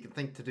thing he can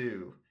think to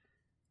do,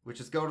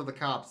 which is go to the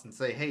cops and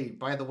say, hey,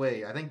 by the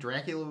way, I think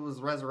Dracula was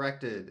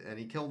resurrected, and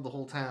he killed the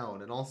whole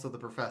town, and also the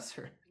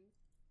professor.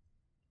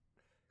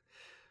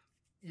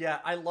 Yeah,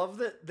 I love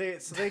that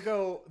they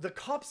go, the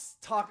cops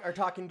are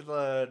talking to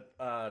the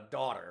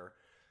daughter,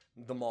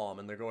 the mom,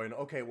 and they're going,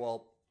 okay,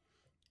 well,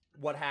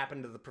 what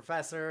happened to the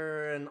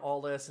professor and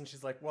all this? And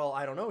she's like, well,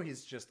 I don't know,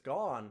 he's just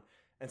gone.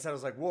 And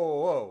Santa's like,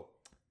 whoa,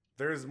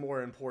 there's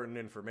more important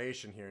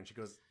information here. And she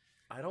goes,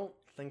 I don't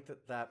think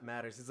that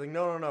matters. He's like,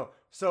 no.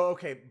 So,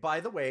 okay, by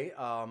the way,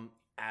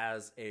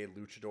 as a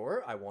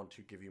luchador, I want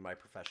to give you my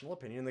professional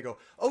opinion. And they go,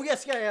 oh,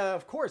 yes, yeah,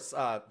 of course.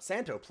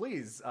 Santo,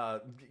 please,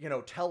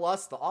 tell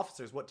us, the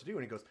officers, what to do.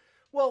 And he goes,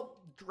 well,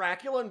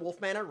 Dracula and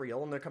Wolfman are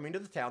real, and they're coming to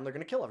the town. They're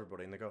going to kill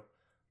everybody. And they go,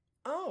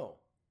 oh.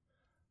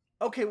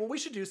 Okay, well, we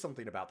should do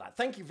something about that.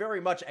 Thank you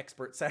very much,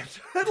 expert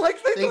Santo.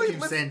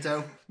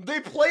 Santo. They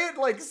play it,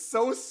 like,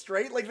 so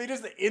straight. Like, they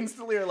just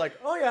instantly are like,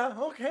 oh, yeah,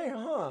 okay,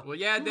 huh. Well,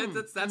 yeah,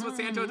 that's what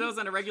Santo does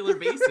on a regular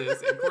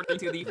basis, according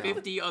to the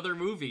 50 other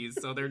movies.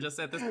 So they're just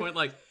at this point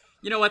like,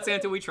 you know what,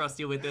 Santo, we trust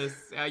you with this.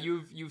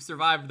 You've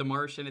survived the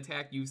Martian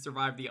attack. You've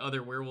survived the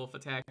other werewolf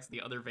attacks,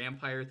 the other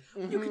vampires.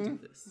 You can do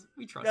this.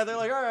 We trust you. Yeah, they're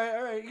like, all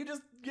right.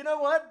 You know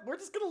what? We're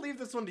just going to leave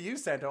this one to you,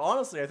 Santo.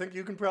 Honestly, I think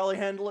you can probably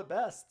handle it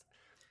best.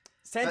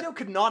 Santo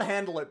could not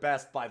handle it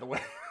best, by the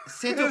way.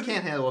 Santo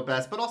can't handle it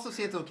best, but also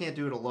Santo can't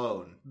do it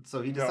alone.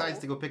 So he decides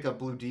to go pick up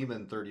Blue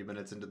Demon 30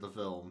 minutes into the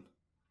film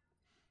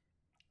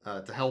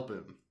to help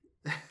him.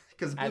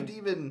 Because Blue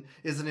Demon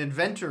is an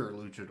inventor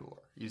luchador,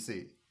 you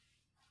see.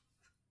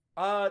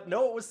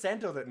 No, it was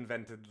Santo that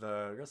invented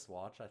the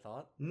wristwatch, I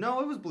thought.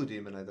 No, it was Blue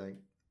Demon, I think.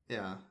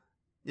 Yeah.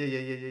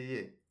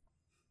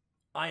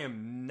 I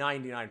am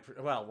 99%.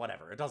 Well,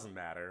 whatever. It doesn't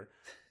matter.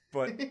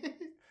 But...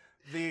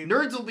 The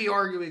nerds will be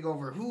arguing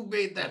over who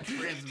made that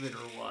transmitter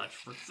watch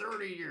for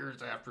 30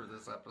 years after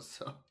this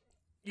episode.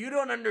 You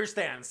don't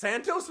understand.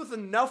 Santos with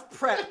enough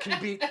prep can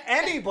beat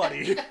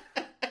anybody.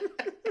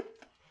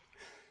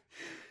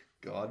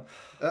 God.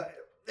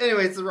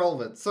 Anyway, it's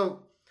irrelevant.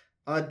 So,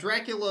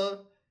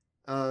 Dracula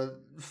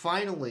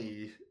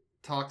finally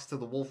talks to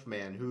the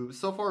Wolfman, who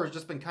so far has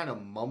just been kind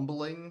of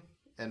mumbling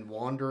and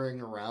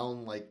wandering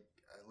around like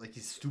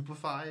he's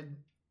stupefied.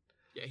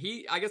 Yeah,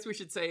 I guess we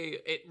should say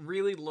it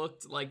really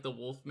looked like the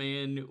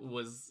Wolfman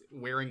was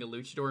wearing a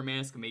luchador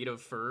mask made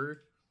of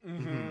fur.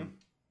 Mm-hmm.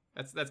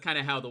 That's kind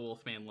of how the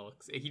Wolfman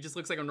looks. He just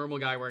looks like a normal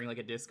guy wearing like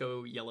a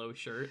disco yellow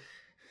shirt.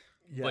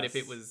 Yes. But if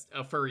it was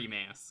a furry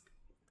mask.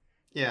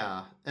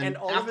 Yeah. And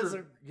all of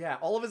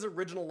his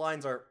original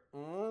lines are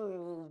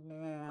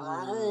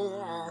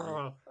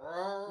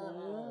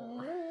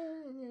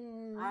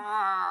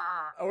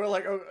we're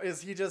like, oh,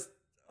 is he just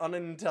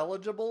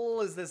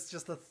unintelligible? Is this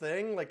just a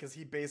thing? Like, is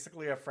he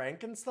basically a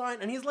Frankenstein?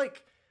 And he's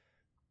like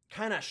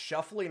kind of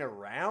shuffling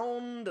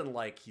around and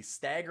like he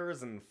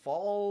staggers and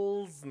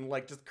falls and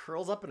like just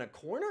curls up in a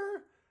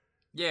corner.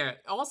 Yeah.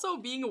 Also,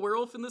 being a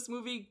werewolf in this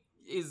movie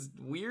is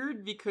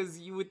weird because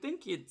you would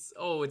think it's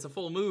a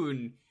full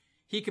moon.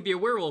 He could be a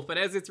werewolf, but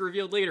as it's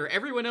revealed later,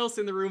 everyone else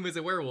in the room is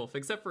a werewolf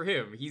except for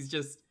him. He's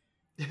just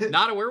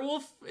not a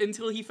werewolf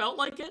until he felt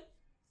like it.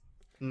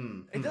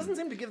 It doesn't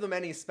seem to give them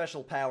any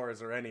special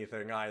powers or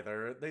anything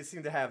either. They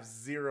seem to have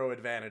zero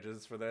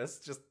advantages for this,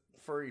 just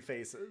furry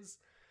faces.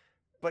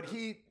 But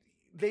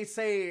they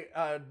say,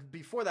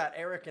 before that,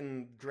 Eric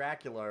and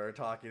Dracula are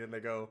talking and they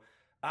go,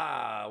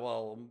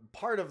 well,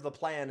 part of the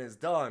plan is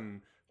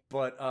done,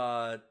 but,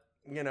 I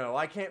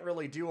can't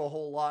really do a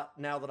whole lot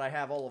now that I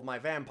have all of my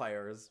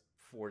vampires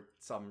for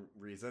some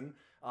reason.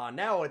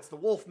 Now it's the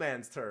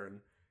Wolfman's turn.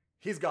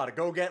 He's got to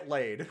go get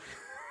laid.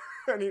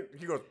 And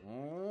he goes,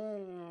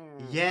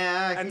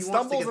 yeah, and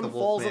stumbles and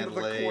falls into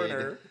the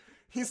corner.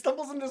 He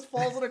stumbles and just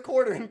falls in a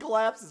corner and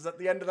collapses at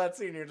the end of that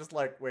scene. You're just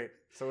like, wait,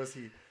 so is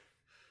he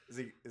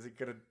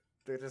gonna?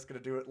 They're just gonna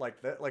do it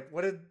like that? Like,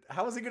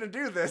 how is he gonna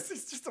do this?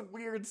 He's just a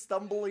weird,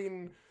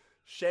 stumbling,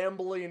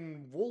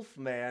 shambling wolf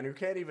man who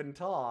can't even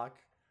talk.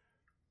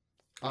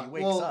 He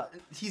wakes up.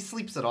 He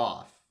sleeps it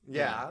off.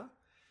 Yeah.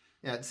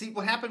 Yeah. See,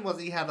 what happened was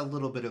he had a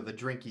little bit of a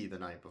drinky the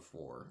night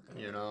before.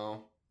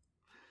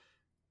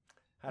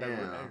 Had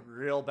a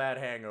real bad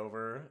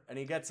hangover, and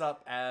he gets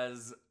up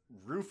as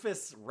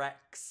Rufus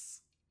Rex,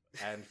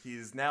 and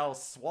he's now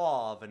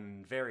suave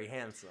and very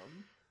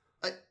handsome.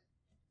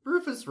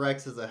 Rufus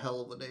Rex is a hell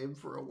of a name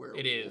for a werewolf.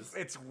 It is.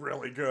 It's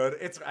really good.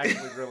 It's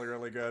actually really,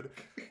 really good.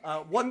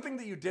 One thing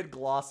that you did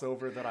gloss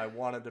over that I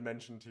wanted to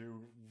mention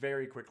too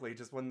very quickly,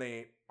 just when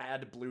they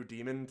add Blue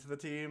Demon to the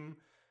team,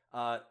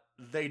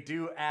 they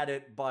do add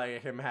it by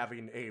him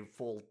having a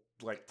full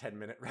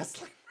 10-minute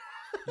wrestling.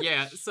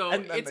 Yeah, so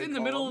it's in the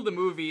middle of the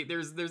movie.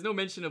 There's no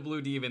mention of Blue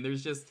Demon.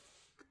 There's just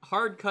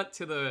hard cut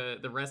to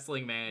the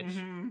wrestling match.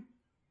 Mm-hmm.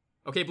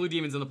 Okay, Blue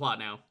Demon's in the plot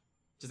now.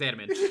 Just add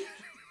him in.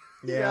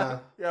 Yeah.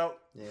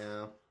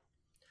 Yeah.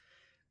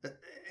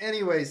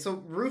 Anyway,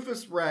 so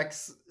Rufus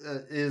Rex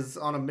is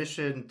on a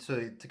mission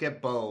to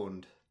get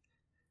boned,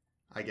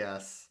 I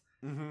guess,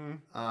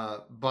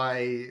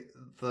 by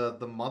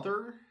the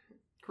mother,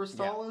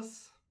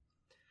 Crystallis.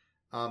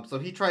 Yeah. So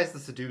he tries to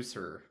seduce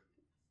her.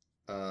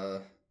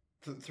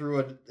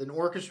 Through an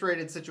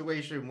orchestrated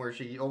situation where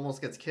she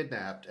almost gets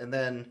kidnapped, and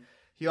then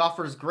he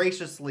offers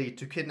graciously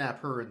to kidnap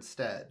her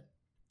instead.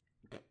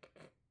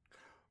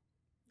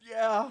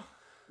 Yeah.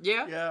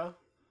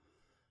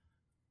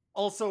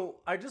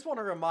 Also, I just want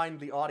to remind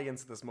the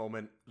audience at this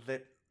moment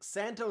that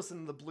Santos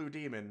and the Blue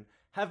Demon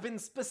have been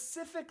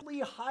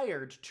specifically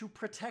hired to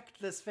protect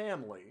this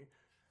family.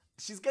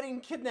 she's getting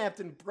kidnapped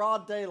in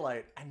broad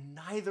daylight, and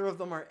neither of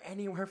them are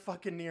anywhere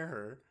fucking near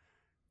her.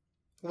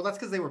 Well, that's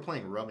because they were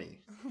playing rummy.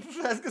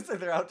 I was gonna say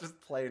they're out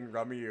just playing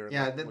rummy or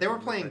yeah, they were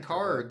playing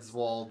cards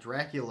while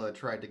Dracula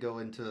tried to go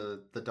into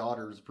the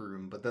daughter's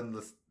room, but then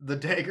the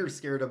dagger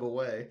scared him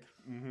away.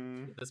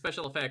 Mm-hmm. The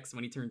special effects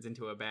when he turns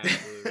into a bad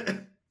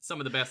blue,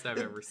 some of the best I've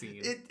ever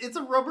seen. It's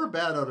a rubber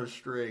bat on a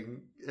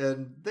string,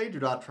 and they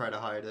do not try to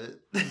hide it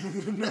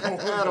No,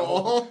 at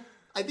all.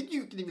 I think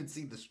you can even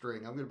see the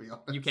string. I'm gonna be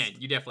honest. You can.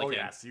 You definitely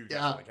can. Yes, you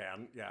definitely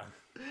can. Yeah.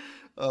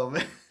 Oh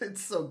man,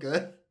 it's so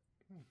good.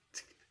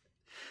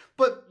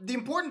 But the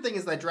important thing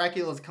is that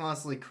Dracula is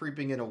constantly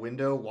creeping in a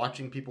window,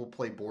 watching people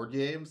play board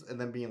games, and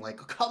then being like,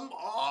 "Come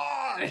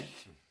on,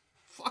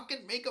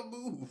 fucking make a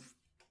move."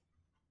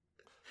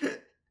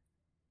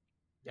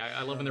 Yeah,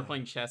 I love when they're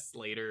playing chess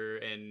later,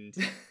 and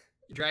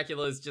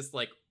Dracula is just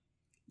like,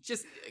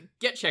 just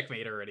get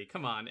checkmate already.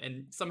 Come on.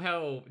 And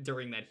somehow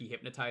during that he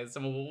hypnotized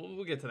someone.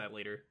 We'll get to that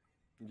later.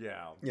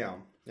 Yeah.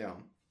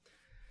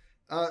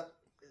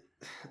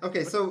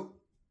 Okay, so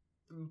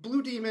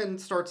Blue Demon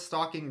starts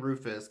stalking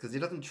Rufus because he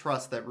doesn't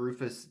trust that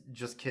Rufus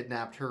just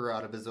kidnapped her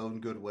out of his own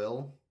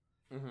goodwill.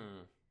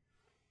 Mm-hmm.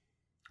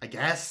 I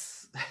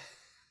guess.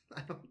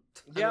 I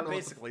don't know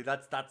basically,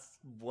 that's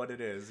what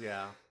it is.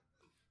 Yeah.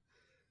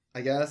 I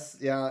guess,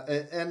 yeah.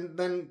 And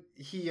then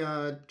he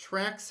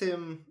tracks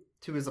him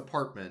to his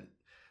apartment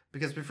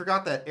because we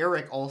forgot that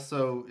Eric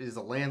also is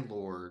a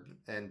landlord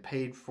and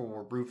paid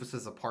for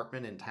Rufus's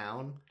apartment in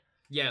town.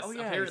 Yes,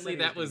 apparently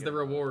that was the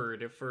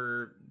reward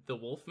for the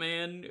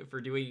Wolfman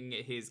for doing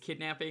his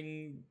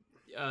kidnapping,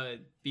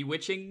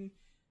 bewitching,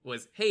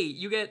 was, hey,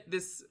 you get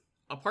this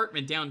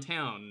apartment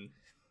downtown.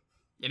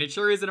 And it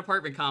sure is an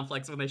apartment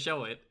complex when they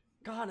show it.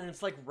 God, and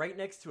it's like right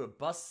next to a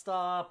bus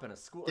stop and a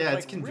school. Yeah,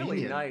 it's like convenient.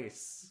 Really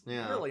nice.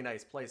 Yeah. Really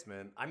nice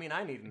placement. I mean,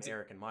 I need an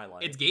Eric in my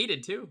life. It's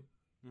gated, too.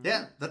 Mm-hmm.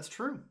 Yeah, that's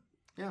true.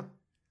 Yeah.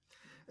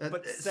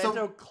 But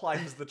Santo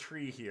climbs the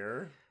tree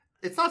here.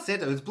 It's not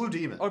Santo, it's Blue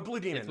Demon. Oh, Blue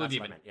Demon. It's Blue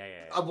Demon. What I meant.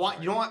 Yeah.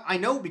 You know what? I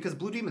know because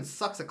Blue Demon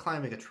sucks at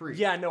climbing a tree.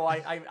 Yeah, no,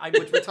 I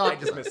just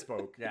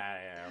misspoke.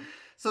 Yeah.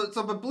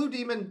 But Blue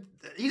Demon,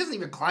 he doesn't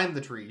even climb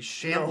the tree. He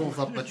shambles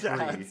up the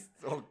tree.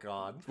 Oh,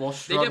 God. While They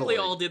struggling. definitely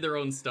all did their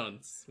own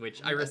stunts,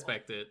 which I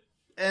respect it.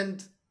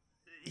 And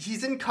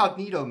he's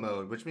incognito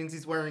mode, which means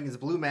he's wearing his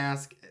blue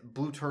mask,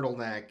 blue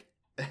turtleneck,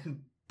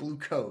 and blue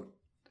coat.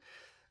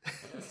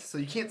 So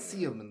you can't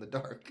see him in the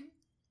dark.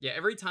 Yeah,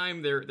 every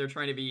time they're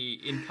trying to be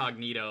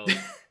incognito,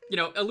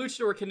 a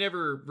luchador can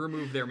never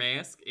remove their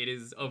mask. It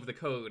is of the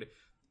code.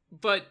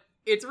 But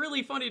it's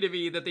really funny to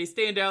me that they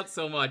stand out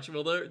so much.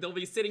 Well, they'll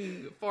be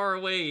sitting far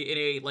away in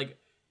a, like,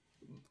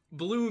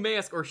 blue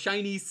mask or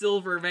shiny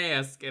silver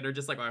mask and are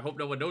just like, I hope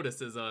no one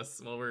notices us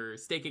while we're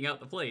staking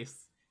out the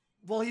place.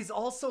 Well, he's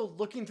also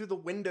looking through the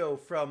window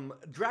from...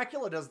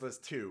 Dracula does this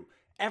too.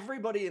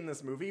 Everybody in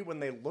this movie, when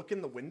they look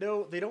in the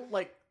window, they don't,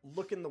 like,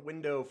 look in the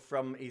window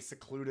from a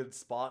secluded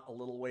spot a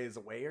little ways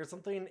away or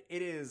something.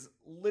 It is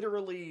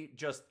literally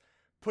just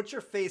put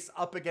your face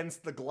up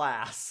against the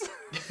glass.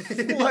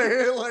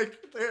 like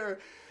they're...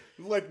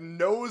 like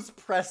nose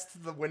pressed to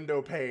the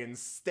window pane,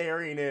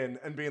 staring in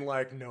and being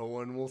like, no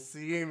one will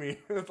see me.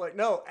 It's like,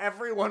 no,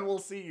 everyone will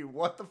see you.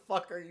 What the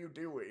fuck are you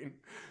doing?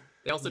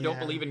 They also don't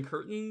believe in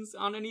curtains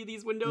on any of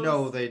these windows?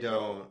 No, they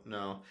don't.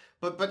 No.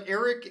 But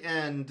Eric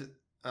and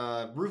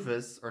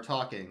Rufus are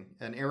talking,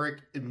 and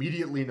Eric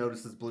immediately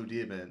notices Blue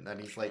Demon,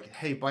 and he's like,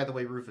 hey, by the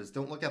way, Rufus,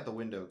 don't look out the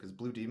window because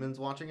Blue Demon's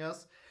watching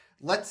us.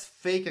 Let's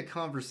fake a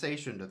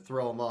conversation to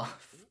throw him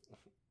off.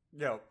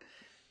 No.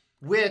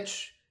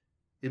 Which...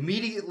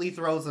 immediately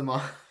throws him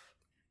off.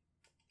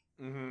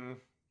 Mm-hmm.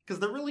 Because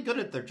they're really good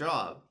at their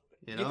job,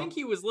 you know? You think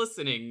he was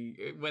listening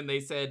when they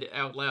said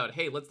out loud,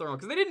 hey, let's throw him?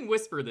 Because they didn't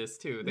whisper this,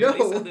 too. They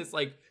said this,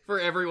 like, for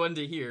everyone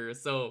to hear.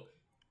 So,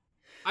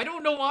 I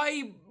don't know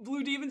why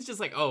Blue Demon's just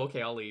like, oh,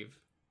 okay, I'll leave.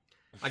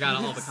 I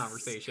got all the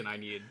conversation I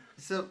need.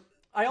 So...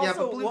 I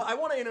also I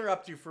want to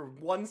interrupt you for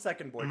 1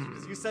 second, boys,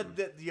 because you said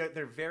that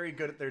they're very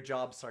good at their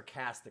job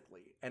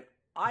sarcastically. And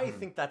I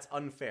think that's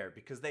unfair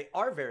because they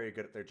are very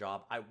good at their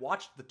job. I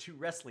watched the 2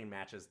 wrestling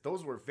matches.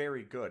 Those were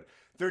very good.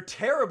 They're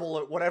terrible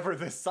at whatever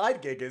this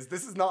side gig is.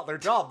 This is not their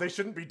job. They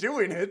shouldn't be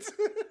doing it.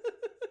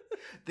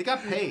 They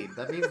got paid.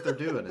 That means they're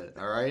doing it,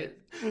 all right?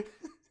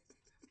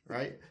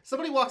 Right?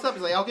 Somebody walks up and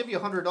is like, I'll give you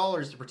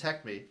 $100 to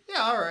protect me.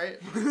 Yeah, all right.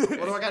 What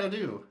do I got to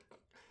do?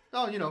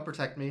 Oh,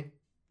 protect me.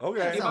 Okay.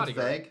 That sounds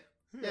vague.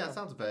 Yeah, it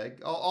sounds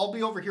vague. I'll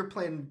be over here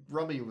playing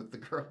rummy with the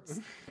girls.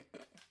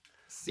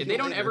 Yeah, they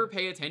don't ever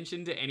pay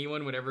attention to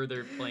anyone whenever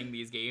they're playing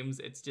these games.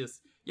 It's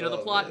just, the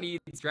plot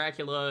needs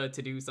Dracula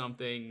to do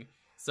something.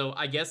 So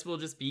I guess we'll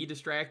just be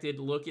distracted,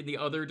 look in the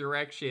other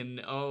direction.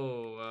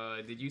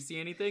 Oh, did you see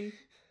anything?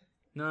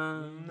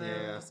 No.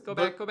 Yeah. Just go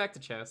back to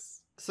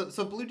chess.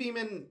 So Blue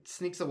Demon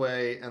sneaks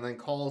away and then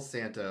calls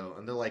Santo,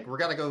 and they're like, we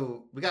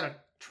gotta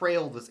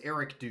trail this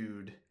Eric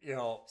dude.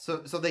 So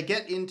they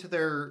get into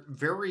their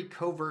very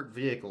covert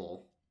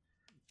vehicle,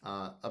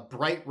 a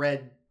bright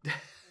red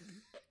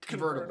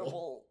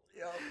convertible.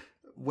 Yep.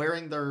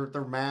 wearing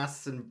their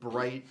masks and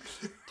bright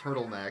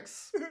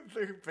turtlenecks.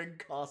 Their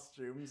big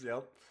costumes,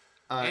 yep.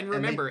 And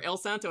remember, El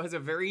Santo has a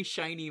very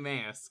shiny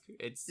mask.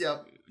 It's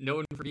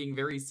known for being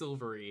very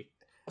silvery.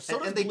 So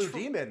does Blue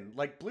Demon.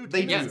 Like, Blue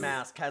Demon's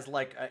mask has,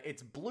 like,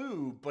 it's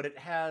blue, but it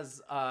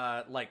has,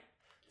 like,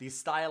 these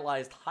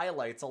stylized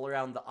highlights all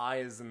around the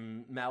eyes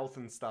and mouth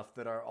and stuff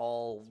that are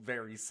all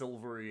very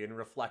silvery and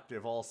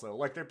reflective also.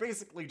 Like, they're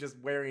basically just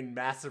wearing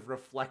massive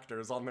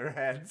reflectors on their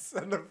heads,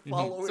 and they're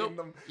following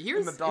them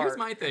in the dark. Here's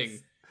my thing.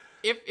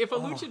 If a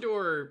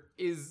luchador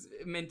is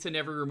meant to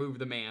never remove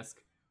the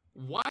mask,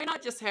 why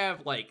not just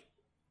have, like,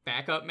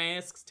 backup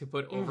masks to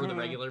put over the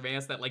regular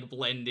mask that, like,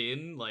 blend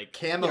in? Like,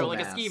 camo like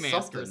a ski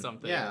mask or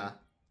something. Yeah.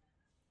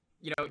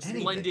 You know, just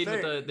blend in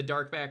with the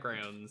dark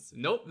backgrounds.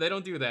 Nope, they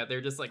don't do that.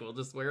 They're just like, we'll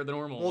just wear the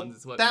normal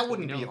ones. That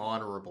wouldn't be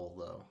honorable,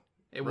 though.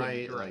 It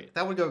wouldn't, right? Like,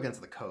 that would go against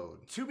the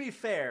code. To be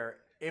fair,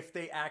 if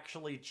they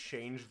actually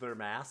changed their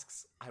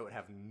masks, I would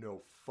have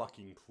no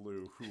fucking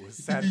clue who was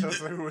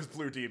Santos or who was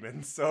Blue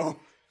Demon, so...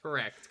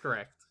 Correct.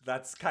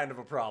 That's kind of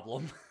a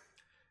problem.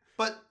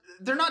 But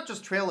they're not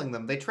just trailing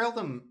them. They trail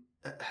them...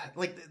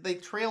 like, they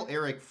trail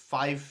Eric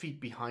 5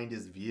 feet behind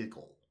his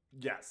vehicle.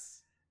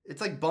 Yes.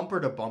 It's like bumper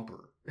to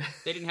bumper.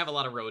 They didn't have a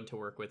lot of road to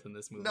work with in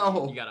this movie.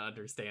 No. You gotta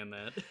understand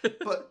that.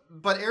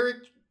 but Eric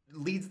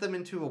leads them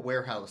into a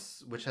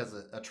warehouse, which has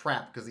a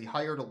trap, because he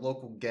hired a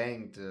local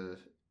gang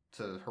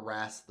to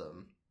harass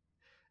them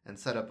and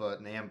set up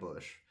an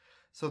ambush.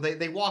 So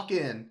they walk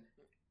in,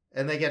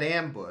 and they get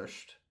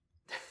ambushed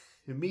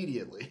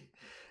immediately.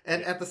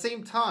 And at the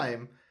same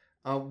time,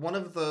 one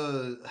of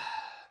the...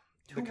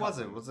 Who was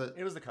it?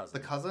 It was the cousin.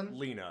 The cousin?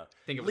 Lena.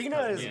 I think it was Lena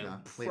cousin,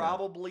 is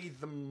probably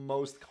the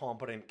most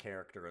competent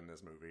character in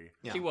this movie.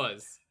 Yeah. She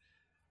was.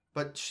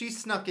 But she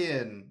snuck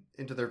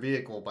into their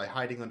vehicle by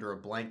hiding under a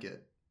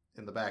blanket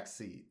in the back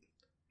seat.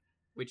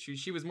 Which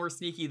she was more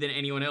sneaky than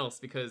anyone else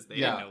because they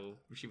didn't know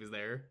she was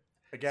there.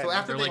 Again, so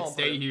after they're like,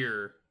 stay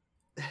here.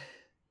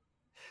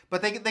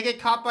 But they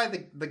get caught by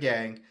the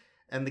gang,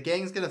 and the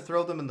gang's going to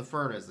throw them in the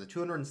furnace at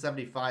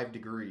 275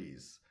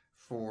 degrees.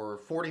 For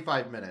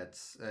 45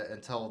 minutes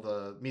until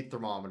the meat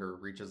thermometer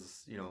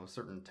reaches, a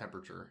certain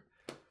temperature,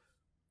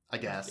 I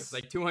guess. It's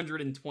like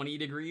 220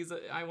 degrees,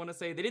 I want to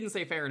say. They didn't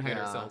say Fahrenheit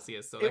or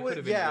Celsius, so that could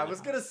have been... Yeah, I was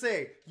going to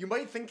say, you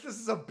might think this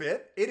is a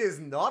bit. It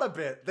is not a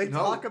bit. They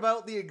talk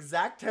about the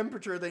exact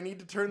temperature they need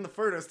to turn the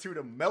furnace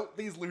to melt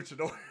these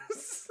luchadors.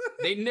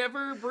 They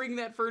never bring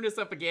that furnace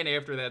up again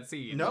after that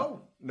scene.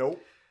 No. Nope.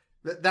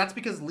 That's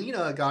because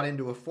Lena got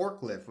into a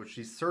forklift, which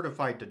she's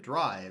certified to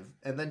drive,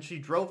 and then she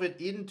drove it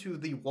into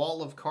the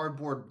wall of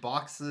cardboard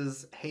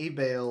boxes, hay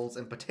bales,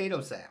 and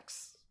potato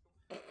sacks.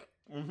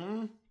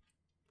 Mm-hmm.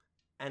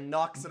 And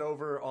knocks it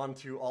over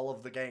onto all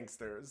of the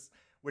gangsters,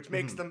 which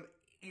makes them...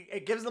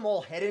 It gives them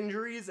all head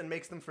injuries and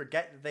makes them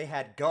forget that they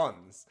had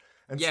guns.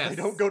 And so they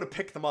don't go to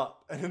pick them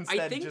up, and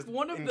instead just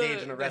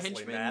engage in a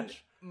wrestling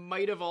match.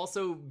 Might have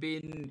also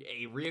been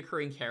a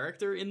reoccurring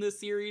character in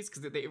this series,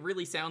 because it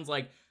really sounds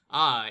like...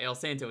 El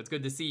Santo, it's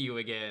good to see you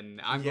again.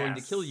 I'm going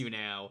to kill you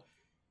now.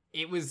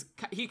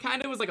 He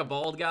kind of was like a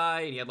bald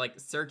guy, and he had like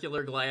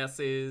circular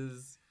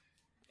glasses,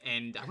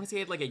 and I want to say he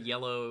had like a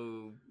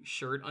yellow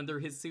shirt under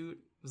his suit.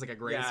 It was like a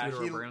gray suit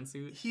or a brown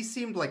suit. He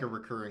seemed like a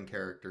recurring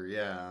character,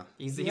 yeah.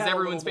 He's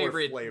everyone's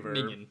favorite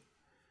minion.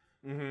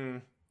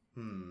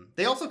 Mm-hmm.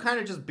 They also kind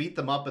of just beat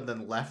them up and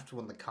then left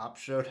when the cops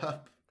showed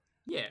up.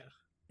 Yeah.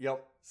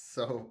 Yep.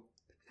 So,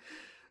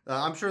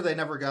 I'm sure they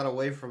never got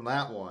away from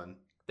that one.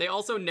 They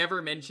also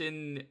never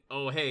mention,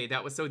 oh, hey,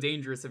 that was so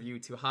dangerous of you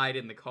to hide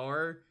in the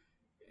car.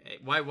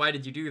 Why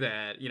did you do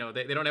that?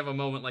 They don't have a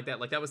moment like that.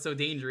 Like, that was so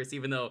dangerous,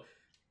 even though,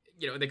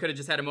 they could have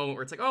just had a moment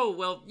where it's like, oh,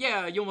 well,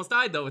 yeah, you almost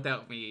died, though,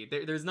 without me.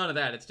 There's none of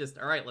that. It's just,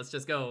 all right, let's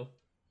just go.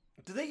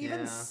 Do they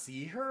even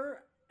see her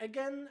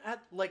again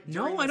at, like,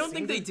 No, I don't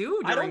think they do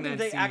during that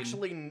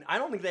scene. I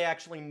don't think they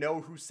actually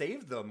know who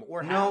saved them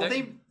or how. No,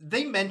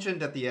 they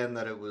mentioned at the end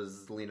that it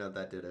was Lena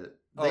that did it.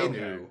 They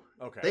knew.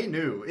 Okay. They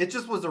knew. It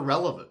just was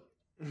irrelevant.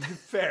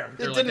 Fair.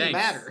 It didn't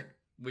matter.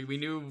 We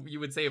knew you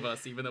would save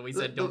us, even though we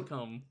said don't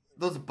come.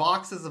 Those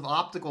boxes of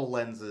optical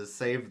lenses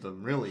saved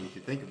them, really, if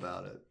you think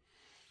about it.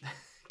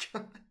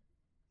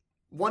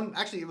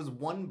 It was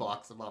one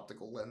box of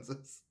optical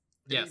lenses.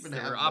 Yes,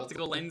 there were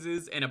optical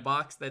lenses and a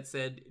box that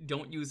said,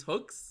 don't use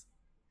hooks.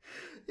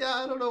 Yeah,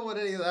 I don't know what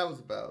any of that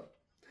was about.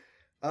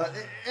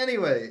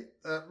 Anyway,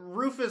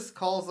 Rufus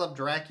calls up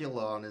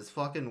Dracula on his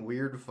fucking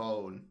weird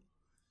phone.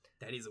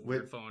 That is a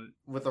weird phone.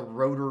 With a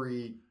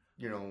rotary...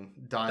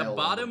 dial. The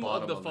bottom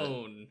of the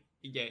phone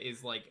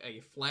is like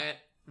a flat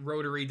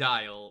rotary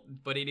dial,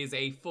 but it is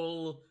a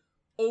full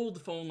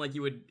old phone like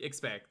you would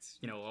expect,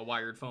 a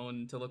wired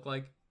phone to look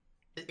like.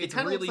 It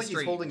kind of looks like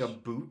he's holding a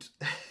boot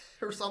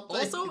or something.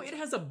 Also, it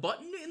has a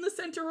button in the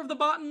center of the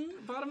bottom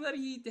that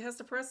he has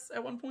to press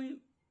at one point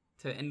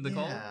to end the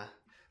call. Yeah,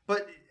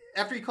 but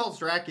after he calls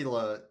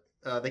Dracula,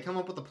 they come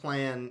up with a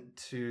plan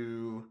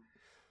to...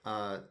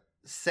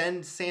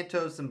 send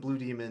Santos and Blue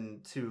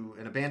Demon to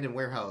an abandoned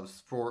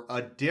warehouse for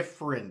a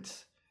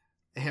different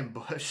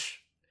ambush.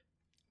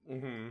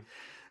 Mm-hmm.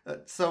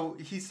 So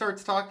he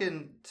starts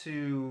talking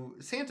to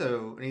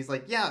Santo, and he's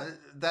like, yeah,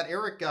 that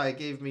Eric guy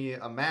gave me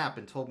a map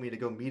and told me to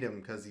go meet him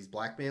because he's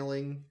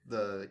blackmailing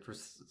the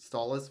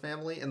Crystallis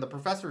family, and the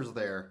professor's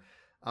there.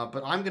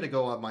 But I'm going to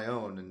go on my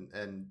own,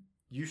 and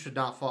you should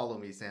not follow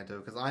me, Santo,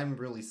 because I'm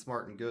really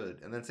smart and good.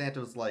 And then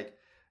Santo's like,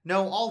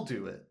 no, I'll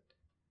do it.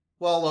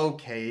 Well,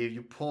 okay,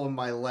 you pulling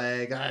my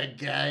leg.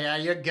 Yeah,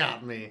 you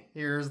got me.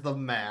 Here's the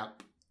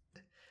map.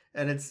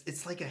 And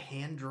it's like a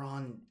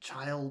hand-drawn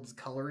child's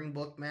coloring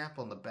book map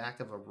on the back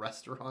of a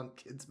restaurant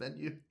kids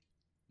menu.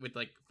 With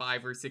like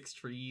 5 or 6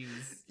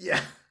 trees.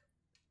 Yeah.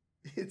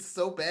 It's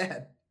so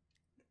bad.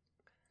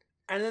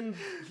 And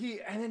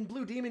then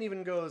Blue Demon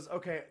even goes,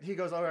 okay, he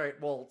goes, all right,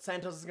 well,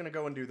 Santos is going to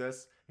go and do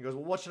this. He goes,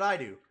 well, what should I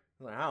do?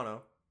 I'm like, I don't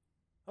know.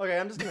 Okay,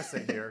 I'm just going to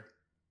sit here.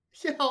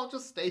 Yeah, I'll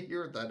just stay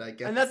here then, I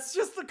guess. And that's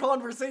just the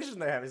conversation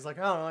they have. He's like,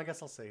 I don't know, I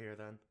guess I'll stay here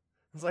then.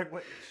 It's like,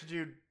 what, should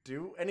you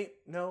do any?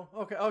 No?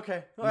 Okay. All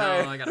No,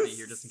 right. I gotta be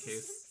here just in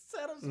case.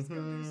 Santos just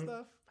gonna do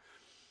stuff.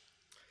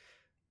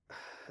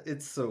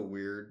 It's so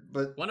weird,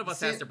 but... One of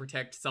us has to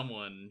protect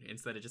someone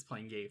instead of just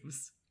playing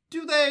games.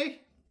 Do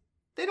they?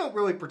 They don't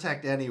really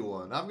protect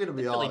anyone, I'm gonna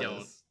be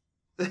honest.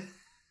 Don't.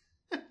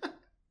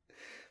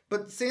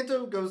 But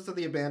Santo goes to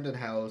the abandoned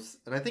house,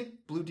 and I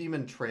think Blue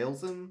Demon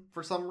trails him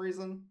for some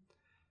reason.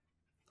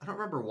 I don't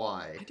remember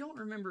why. I don't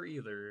remember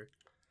either.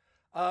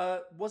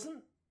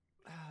 Wasn't...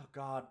 Oh,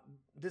 God.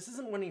 This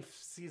isn't when he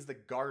sees the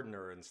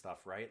gardener and stuff,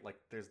 right? Like,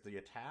 there's the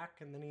attack,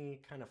 and then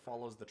he kind of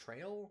follows the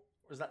trail?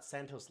 Or is that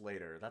Santos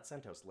later? That's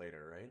Santos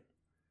later, right?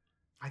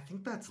 I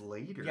think that's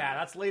later. Yeah,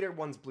 that's later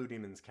once Blue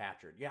Demon's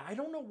captured. Yeah, I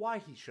don't know why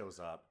he shows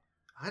up.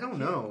 I don't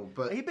know,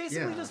 but... He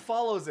basically just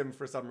follows him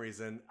for some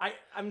reason.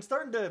 I'm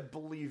starting to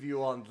believe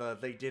you on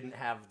they didn't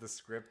have the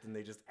script and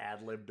they just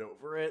ad-libbed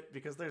over it,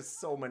 because there's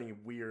so many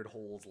weird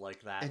holes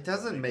like that. It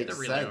doesn't make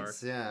really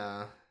sense,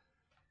 yeah.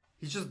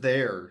 He's just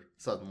there,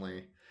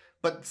 suddenly.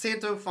 But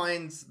Santo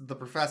finds the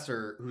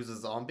professor, who's a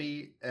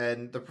zombie,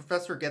 and the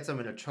professor gets him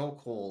in a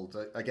chokehold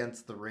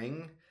against the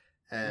ring,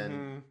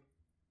 and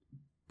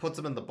puts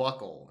him in the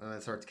buckle, and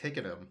then starts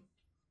kicking him,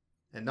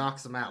 and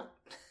knocks him out.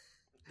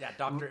 Yeah,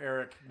 Dr.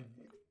 Eric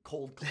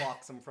cold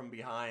clocks him from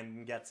behind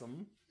and gets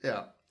him.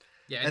 Yeah.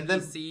 Yeah, and then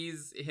he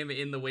sees him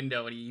in the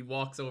window, and he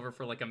walks over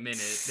for like a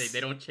minute. They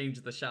don't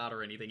change the shot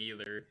or anything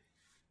either.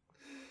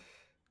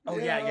 Oh,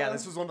 yeah,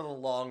 this was one of the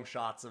long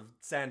shots of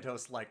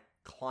Santos, like,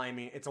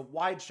 climbing. It's a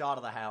wide shot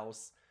of the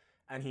house,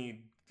 and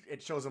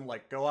it shows him,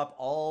 like, go up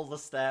all the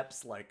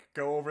steps, like,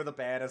 go over the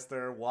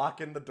banister,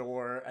 walk in the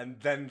door, and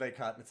then they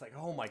cut, and it's like,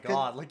 oh my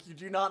god, like, you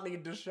do not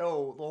need to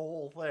show the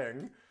whole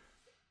thing.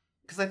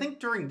 Because I think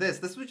during this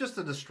was just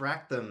to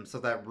distract them so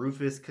that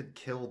Rufus could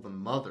kill the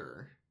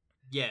mother.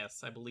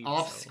 Yes, I believe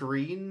Off so.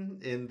 screen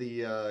in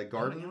the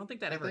garden. I don't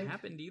think that ever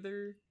happened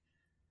either.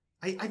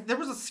 There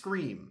was a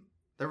scream.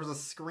 There was a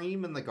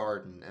scream in the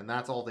garden, and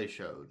that's all they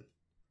showed.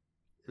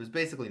 It was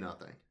basically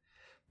nothing.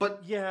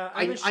 But yeah,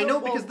 I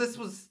know because this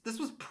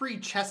was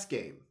pre-chess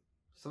game,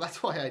 so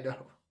that's why I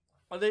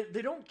know.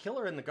 They don't kill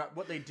her in the garden.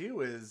 What they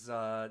do is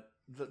the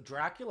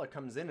Dracula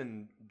comes in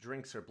and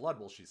drinks her blood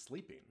while she's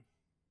sleeping.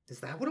 Is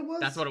that what it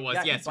was? That's what it was.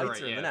 Yeah, yes, he bites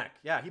right, her in the neck.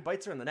 Yeah, he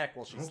bites her in the neck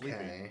while she's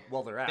sleeping.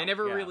 While they're out. They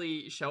never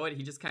really show it.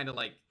 He just kind of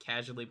like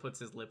casually puts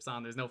his lips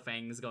on. There's no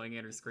fangs going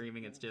in or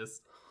screaming. It's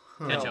just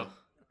ketchup.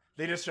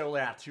 They just show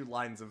 2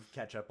 lines of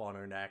ketchup on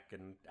her neck,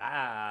 and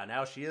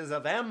now she is a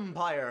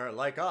vampire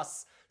like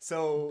us.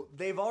 So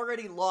they've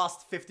already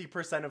lost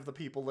 50% of the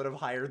people that have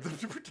hired them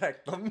to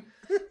protect them.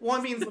 Well,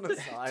 I mean,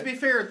 to be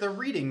fair, they're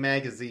reading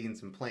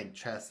magazines and playing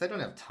chess. They don't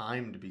have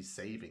time to be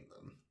saving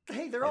them.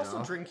 Hey, they're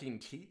also drinking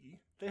tea.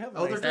 They have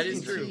that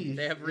is true. Tea.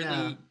 They have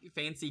really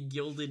fancy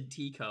gilded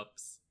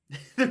teacups.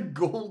 They're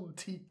gold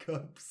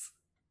teacups.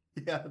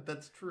 Yeah,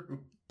 that's true.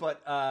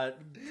 But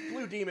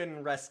Blue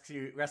Demon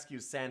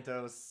rescues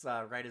Santos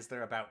right as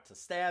they're about to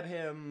stab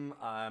him.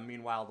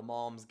 Meanwhile, the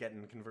mom's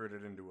getting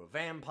converted into a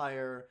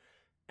vampire.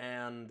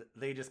 And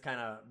they just kind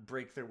of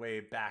break their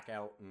way back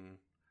out. And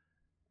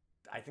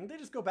I think they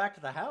just go back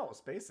to the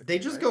house, basically. They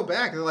just go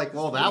back. They're like,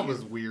 well, that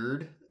was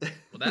weird.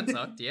 Well, that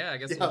sucked. Yeah, I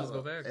guess we'll just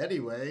go back.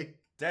 Anyway.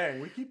 Dang,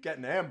 we keep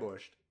getting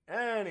ambushed.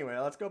 Anyway,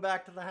 let's go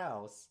back to the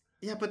house.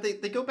 Yeah, but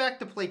they go back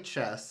to play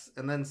chess.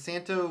 And then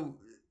Santo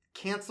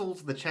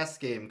cancels the chess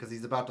game because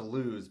he's about to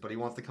lose, but he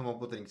wants to come up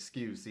with an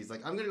excuse. He's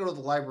like, I'm going to go to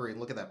the library and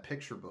look at that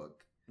picture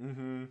book.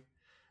 Mm-hmm.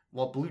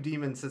 While Blue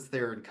Demon sits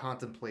there and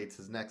contemplates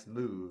his next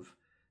move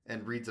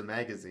and reads a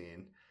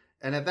magazine.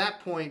 And at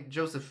that point,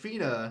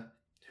 Josephina,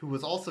 who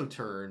was also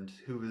turned,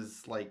 who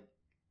was like,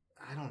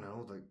 I don't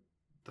know,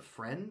 the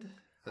friend?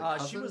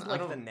 She was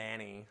like the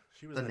nanny.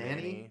 She was the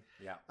nanny?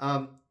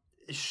 Yeah.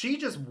 She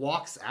just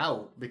walks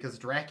out because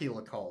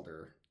Dracula called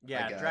her.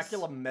 Yeah,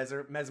 Dracula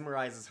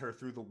mesmerizes her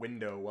through the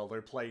window while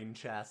they're playing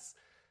chess.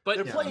 But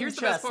they're playing here's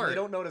chess the best part. And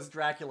they don't notice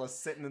Dracula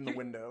sitting in the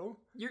window.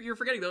 You're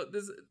forgetting though.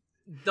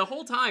 The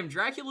whole time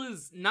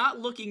Dracula's not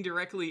looking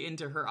directly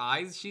into her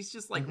eyes. She's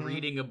just like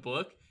reading a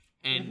book,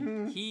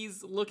 and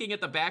he's looking at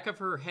the back of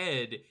her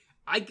head.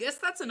 I guess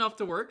that's enough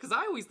to work, because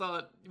I always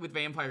thought with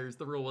vampires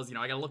the rule was, I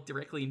gotta look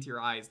directly into your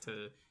eyes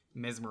to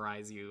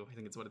mesmerize you. I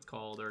think it's what it's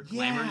called, or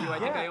glamour you. I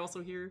think I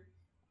also hear.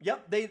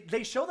 Yep,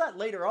 they show that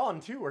later on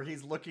too, where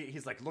he's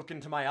like, look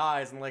into my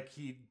eyes, and like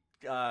he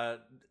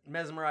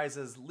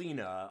mesmerizes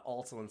Lena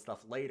also and stuff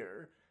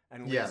later,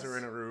 and leaves her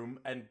in a room,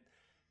 and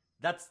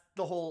that's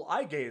the whole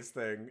eye gaze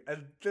thing.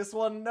 And this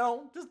one,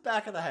 no, just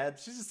back of the head.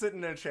 She's just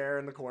sitting in a chair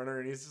in the corner,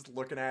 and he's just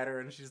looking at her,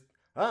 and she's,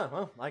 oh,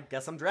 well, I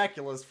guess I'm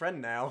Dracula's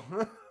friend now.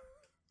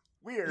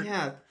 Weird.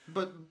 Yeah,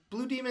 but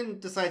Blue Demon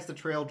decides to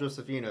trail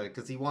Josefina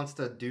because he wants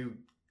to do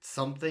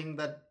something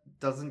that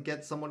doesn't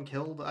get someone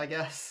killed, I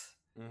guess.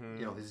 Mm-hmm.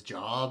 You know, his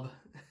job.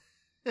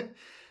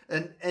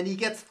 and he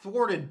gets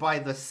thwarted by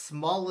the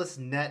smallest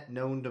net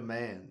known to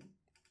man.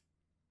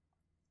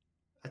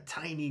 A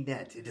tiny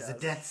net. It is a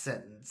death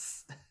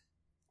sentence.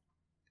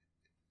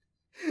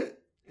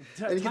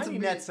 Tiny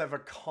nets have a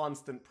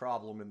constant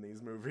problem in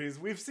these movies.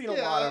 We've seen a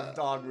lot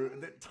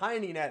of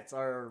tiny nets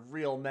are a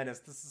real menace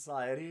to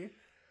society.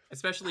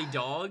 Especially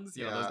dogs.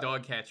 You know, those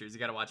dog catchers. You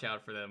gotta watch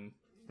out for them.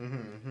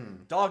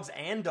 Mm-hmm. Dogs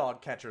and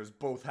dog catchers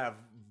both have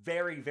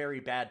very,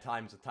 very bad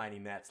times with tiny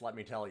nets, let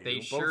me tell you. They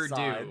both sure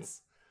sides.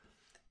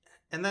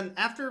 do. And then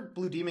after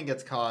Blue Demon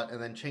gets caught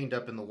and then chained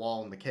up in the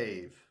wall in the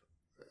cave,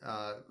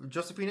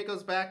 Josefina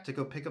goes back to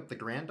go pick up the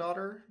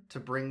granddaughter to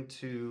bring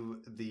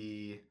to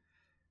the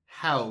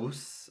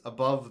house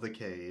above the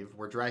cave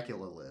where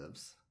Dracula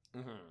lives.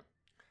 Mm-hmm.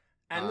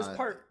 And this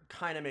part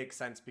kind of makes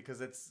sense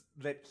because it's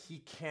that he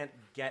can't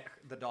get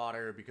the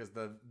daughter because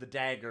the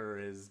dagger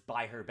is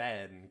by her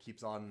bed and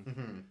keeps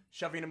on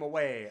shoving him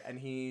away. And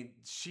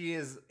she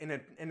is in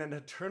an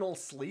eternal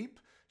sleep.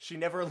 She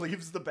never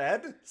leaves the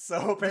bed.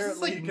 So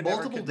apparently, this is like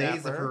multiple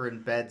days of her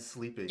in bed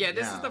sleeping. Yeah,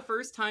 this is the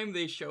first time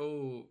they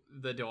show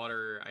the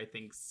daughter, I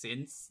think,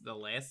 since the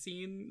last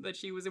scene that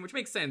she was in, which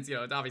makes sense. You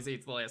know, obviously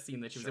it's the last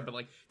scene that she was in, but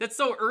like that's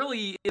so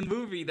early in the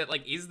movie that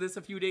like, is this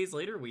a few days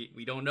later?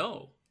 We don't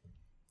know.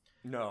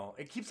 No,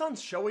 it keeps on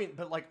showing,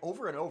 but like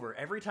over and over.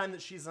 Every time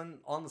that she's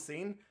on the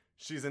scene,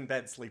 she's in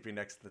bed sleeping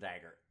next to the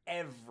dagger.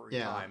 Every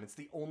time. It's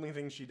the only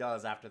thing she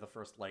does after the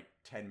first like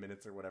 10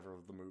 minutes or whatever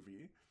of the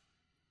movie.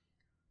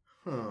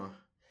 Huh.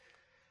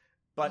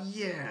 But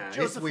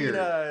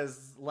Josefina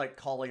is like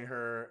calling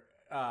her.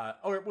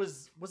 Or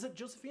was it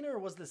Josefina or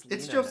was this Lena?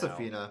 It's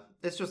Josefina. Now?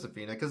 It's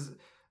Josefina because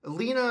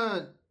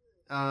Lena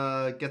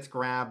gets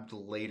grabbed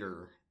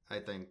later, I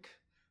think.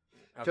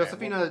 Okay,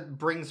 Josefina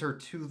brings her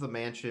to the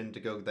mansion to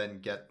go then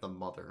get the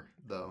mother,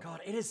 though.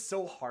 God, it is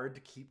so hard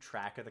to keep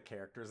track of the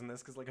characters in this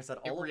because, like I said,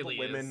 all really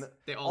of the women,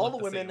 they all the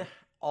women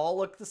all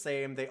look the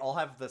same. They all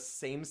have the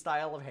same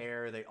style of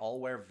hair. They all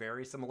wear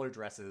very similar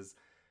dresses.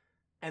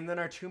 And then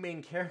our two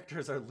main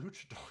characters are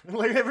luchador.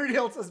 Like, everybody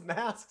else has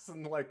masks,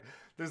 and like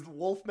there's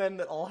Wolfmen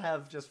that all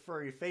have just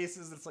furry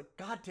faces. It's like,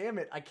 God damn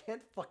it, I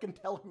can't fucking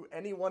tell who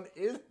anyone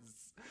is.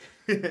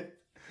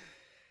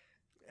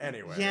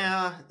 Anyway.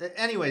 Yeah.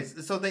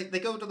 Anyways, so they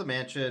go to the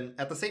mansion.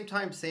 At the same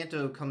time,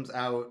 Santo comes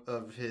out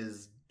of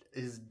his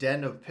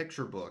den of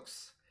picture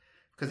books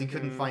because he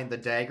couldn't find the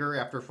dagger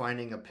after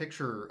finding a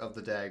picture of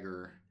the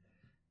dagger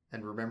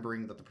and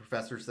remembering that the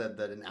professor said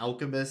that an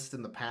alchemist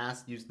in the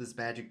past used this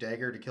magic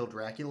dagger to kill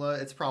Dracula.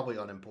 It's probably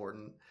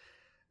unimportant.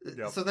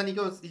 Yep. So then he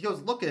goes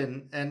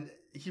looking, and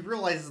he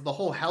realizes the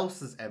whole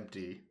house is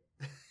empty.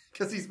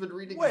 Because he's been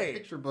reading his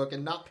picture book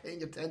and not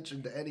paying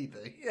attention to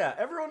anything. Yeah,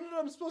 everyone that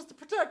I'm supposed to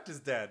protect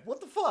is dead.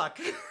 What the fuck?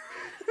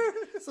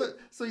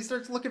 So he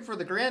starts looking for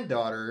the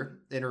granddaughter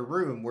in her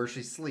room where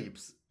she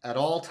sleeps at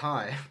all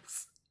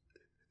times.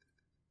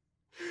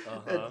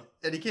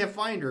 And he can't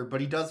find her, but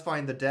he does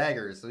find the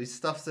dagger, so he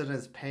stuffs it in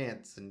his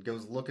pants and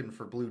goes looking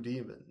for Blue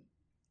Demon.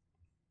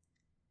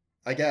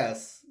 I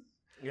guess.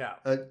 Yeah.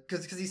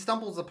 Because he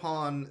stumbles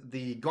upon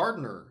the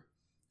gardener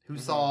who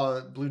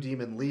saw Blue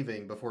Demon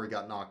leaving before he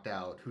got knocked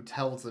out, who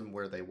tells him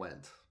where they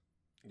went.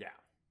 Yeah.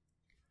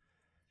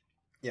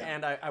 Yeah.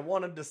 And I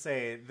wanted to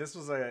say, this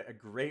was a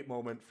great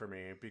moment for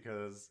me,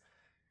 because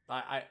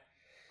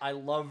I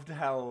loved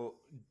how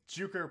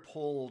TheJewker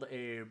pulled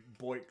a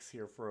Boix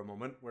here for a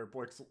moment, where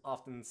Boix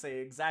often say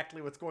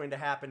exactly what's going to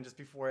happen just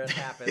before it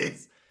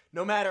happens,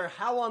 no matter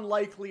how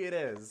unlikely it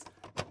is.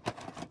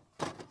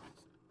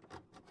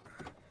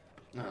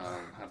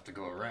 I'll have to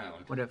go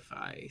around. What if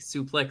I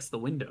suplex the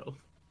window?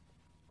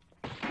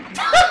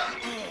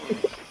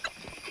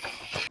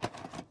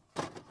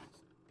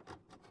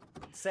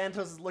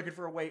 Santos is looking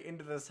for a way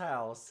into this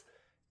house,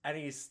 and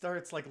he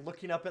starts like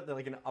looking up at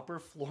an upper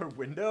floor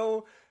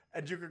window,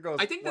 and TheJewker goes,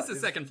 I think this is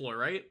second floor,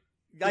 right?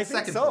 I think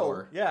second so.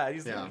 Floor. Yeah,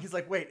 he's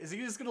like, wait, is he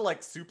just gonna like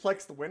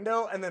suplex the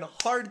window? And then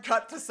hard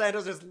cut to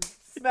Santos just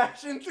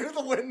smashing through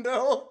the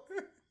window.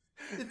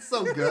 It's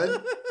so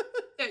good.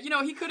 Yeah, you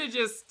know, he could have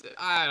just,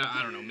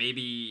 I don't know,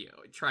 maybe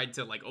tried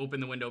to like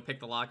open the window, pick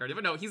the lock,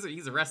 but no, he's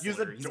a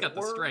wrestler. He's got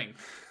the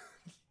strength.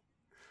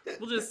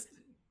 We'll just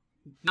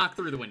knock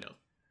through the window.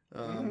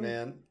 Oh,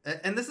 man.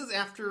 And this is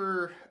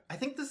after, I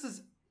think this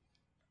is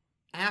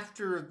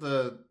after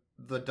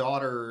the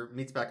daughter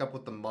meets back up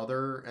with the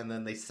mother, and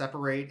then they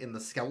separate in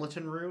the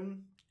skeleton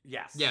room.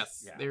 Yes.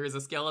 Yes, Yeah. there is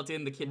a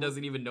skeleton. The kid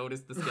doesn't even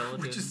notice the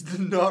skeleton. Which is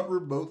not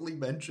remotely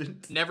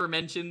mentioned. Never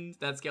mentioned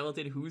that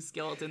skeleton. Whose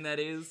skeleton that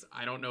is,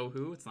 I don't know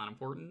who. It's not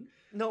important.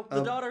 No,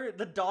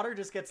 the daughter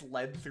just gets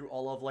led through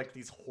all of like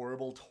these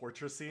horrible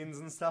torture scenes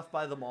and stuff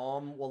by the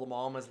mom, while the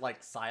mom is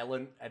like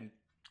silent and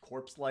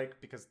corpse-like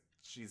because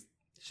she's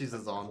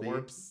a zombie.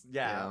 Corpse.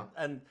 Yeah.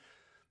 And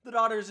the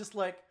daughter's just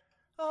like,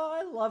 oh,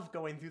 I love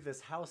going through this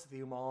house with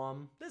you,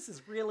 Mom. This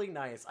is really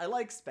nice. I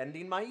like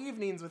spending my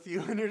evenings with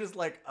you. And you're just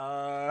like,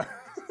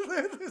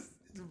 there's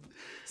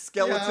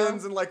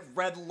skeletons and like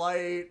red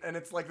light, and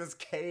it's like this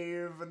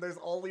cave, and there's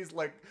all these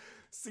like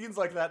scenes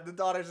like that. The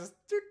daughter's just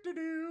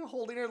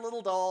holding her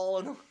little doll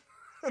and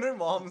in her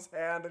mom's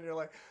hand, and you're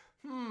like,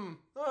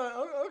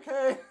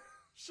 okay,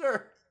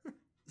 sure.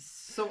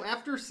 So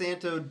after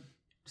Santo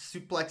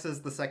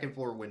suplexes the second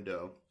floor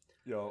window,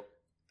 Yo.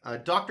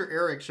 Dr.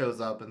 Eric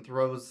shows up and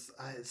throws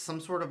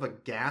some sort of a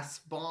gas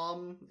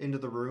bomb into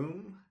the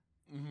room.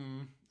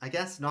 Mm-hmm. I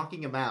guess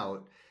knocking him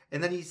out.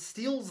 And then he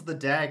steals the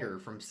dagger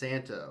from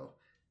Santo.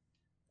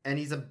 And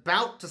he's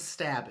about to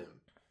stab him.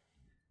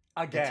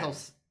 Again.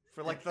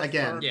 For like the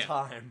third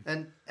time.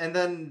 And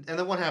then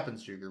what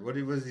happens, Juger? What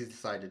does he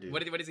decide to do?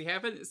 What does he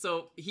happen?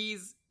 So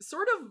he's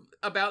sort of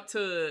about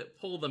to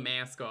pull the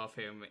mask off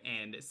him,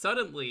 and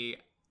suddenly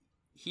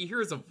he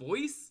hears a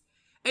voice.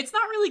 It's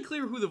not really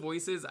clear who the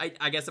voice is.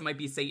 I guess it might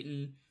be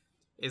Satan.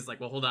 Is like,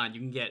 well, hold on,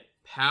 you can get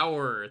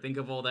power. Think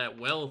of all that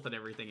wealth and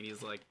everything. And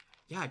he's like,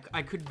 yeah,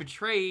 I could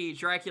betray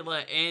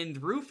Dracula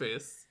and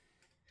Rufus.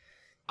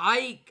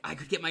 I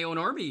could get my own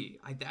army.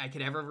 I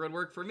could have everyone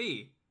work for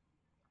me.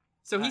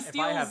 So he steals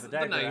if I have the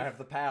dagger, knife. I have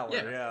the power,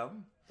 yeah.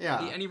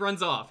 Yeah. And he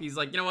runs off. He's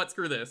like, you know what,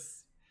 screw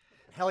this.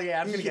 Hell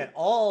yeah, I'm gonna get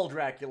all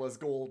Dracula's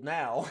gold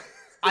now.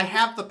 I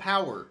have the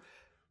power.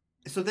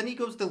 So then he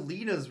goes to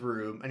Lena's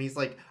room, and he's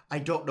like, I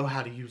don't know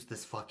how to use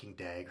this fucking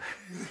dagger.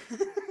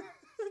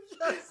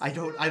 Yes. I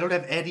don't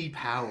have any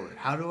power.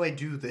 How do I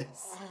do this?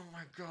 Oh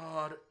my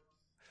god.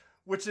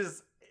 Which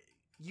is,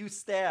 you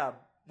stab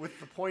with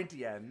the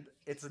pointy end.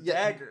 It's a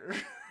dagger.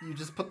 You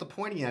just put the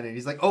pointy end in.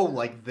 He's like, oh,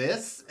 like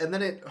this? And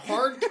then it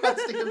hard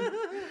cuts to him,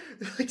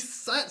 like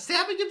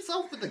stabbing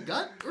himself in the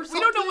gut or something. We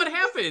don't know what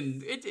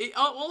happened. It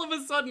all of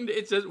a sudden,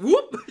 it just,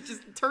 whoop, it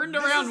just turned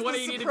around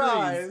 180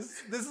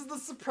 degrees. This is the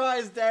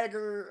surprise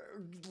dagger,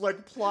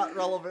 like, plot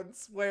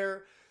relevance,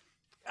 where,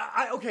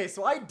 okay,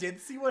 so I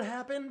did see what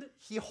happened.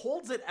 He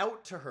holds it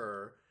out to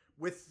her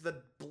with the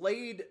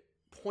blade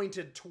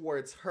pointed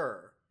towards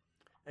her.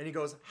 And he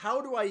goes,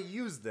 how do I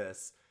use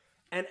this?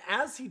 And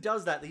as he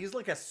does that, they use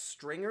like a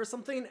string or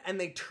something, and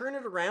they turn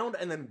it around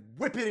and then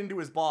whip it into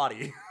his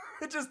body.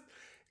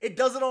 It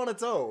does it on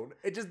its own.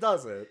 It just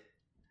does it.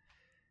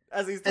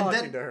 As he's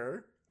talking to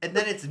her. And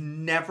then it's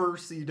never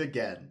seen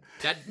again.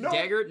 That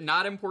dagger,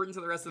 not important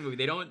to the rest of the movie.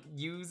 They don't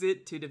use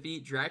it to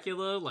defeat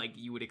Dracula like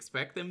you would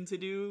expect them to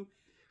do.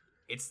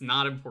 It's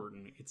not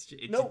important. It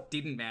just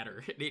didn't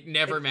matter. It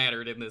never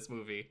mattered in this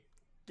movie.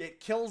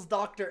 It kills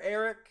Dr.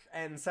 Eric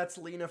and sets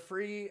Lena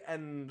free,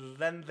 and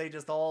then they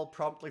just all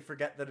promptly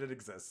forget that it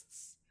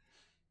exists.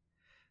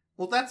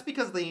 Well, that's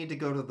because they need to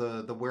go to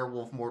the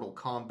Werewolf Mortal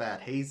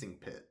Kombat hazing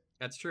pit.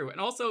 That's true. And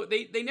also,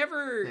 they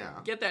never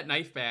get that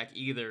knife back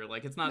either.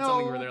 Like, it's not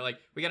something where they're like,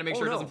 we gotta make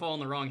sure it doesn't fall in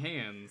the wrong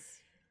hands.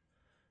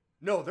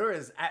 No, there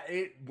is...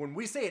 when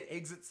we say it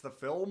exits the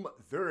film,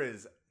 there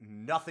is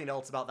nothing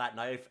else about that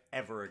knife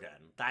ever again.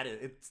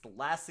 It's the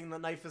last thing the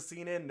knife is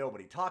seen in.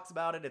 Nobody talks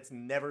about it. It's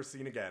never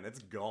seen again. It's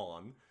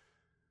gone.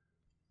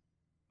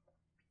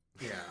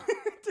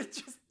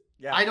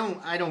 Yeah. I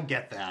don't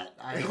get that.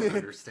 I don't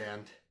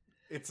understand.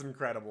 It's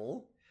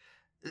incredible.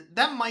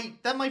 That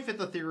might fit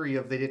the theory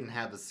of they didn't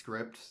have a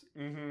script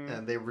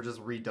and they were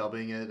just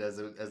redubbing it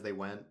as they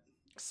went.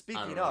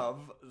 Speaking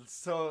of,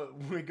 so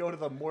we go to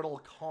the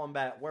Mortal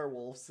Kombat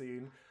werewolf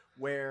scene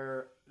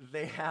where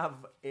they have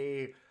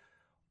a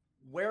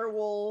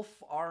werewolf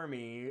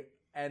army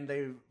and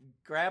they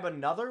grab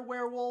another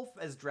werewolf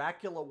as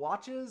Dracula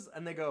watches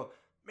and they go,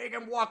 make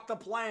him walk the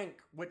plank,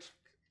 which...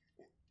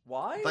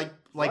 Why?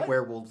 Like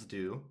werewolves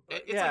do.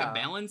 It's like a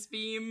balance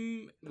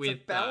beam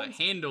with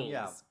handles.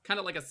 Yeah. Kind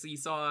of like a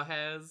seesaw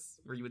has,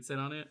 where you would sit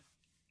on it.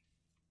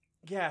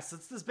 Yes,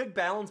 it's this big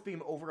balance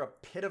beam over a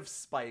pit of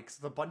spikes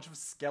with a bunch of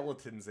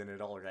skeletons in it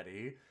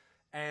already.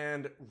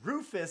 And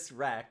Rufus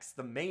Rex,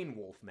 the main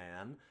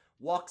Wolfman,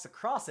 walks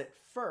across it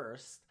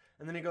first,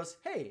 and then he goes,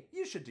 hey,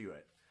 you should do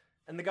it.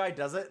 And the guy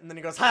does it, and then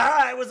he goes,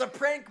 ha, it was a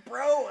prank,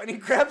 bro! And he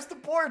grabs the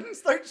board and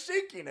starts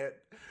shaking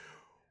it.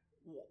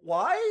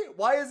 Why?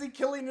 Why is he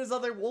killing his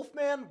other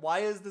Wolfman? Why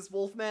is this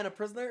Wolfman a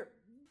prisoner?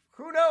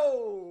 Who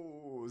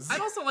knows?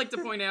 I'd also like to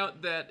point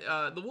out that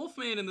the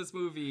Wolfman in this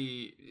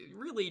movie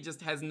really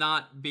just has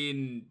not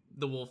been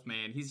the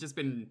Wolfman. He's just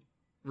been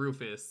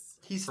Rufus.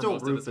 He's still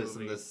Rufus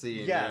in this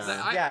scene. Yes.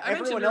 I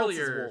everyone else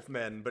earlier, is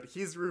Wolfman, but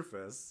he's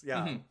Rufus.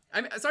 Yeah.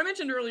 Mm-hmm. So I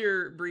mentioned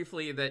earlier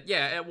briefly that,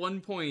 at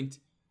one point,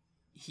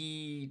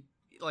 he,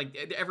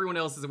 everyone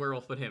else is a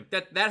werewolf but him.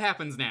 That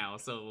happens now,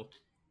 so...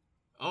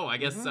 Oh, I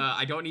guess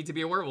I don't need to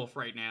be a werewolf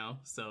right now,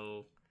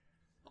 so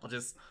I'll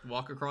just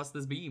walk across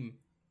this beam.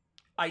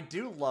 I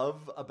do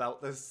love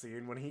about this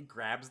scene when he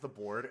grabs the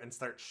board and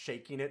starts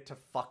shaking it to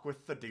fuck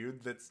with the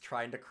dude that's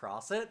trying to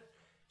cross it.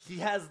 He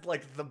has,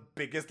 like, the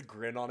biggest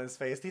grin on his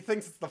face. He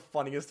thinks it's the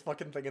funniest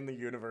fucking thing in the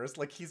universe.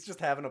 Like, he's just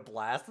having a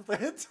blast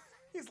with it.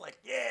 He's like,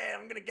 yeah,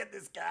 I'm gonna get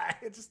this guy.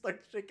 It just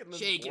starts shaking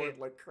this board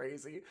like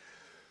crazy.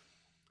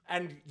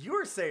 And you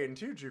were saying,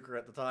 too, Juker,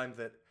 at the time,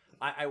 that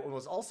I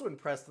was also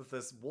impressed with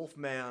this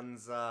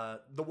Wolfman's,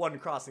 the one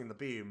crossing the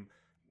beam.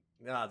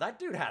 That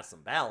dude has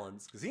some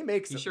balance, because he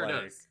makes it, sure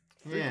like, does.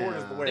 3/4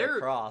 of the way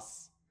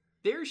across.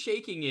 They're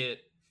shaking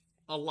it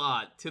a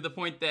lot, to the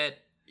point that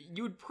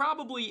you would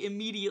probably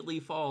immediately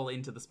fall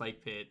into the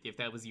spike pit if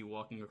that was you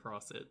walking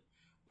across it.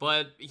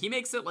 But he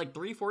makes it like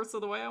 3/4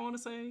 of the way, I want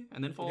to say,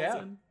 and then falls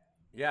in.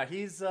 Yeah,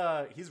 he's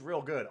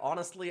real good.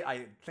 Honestly,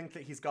 I think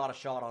that he's got a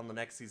shot on the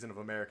next season of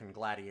American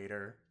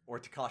Gladiator or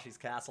Takashi's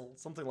Castle,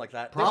 something like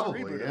that.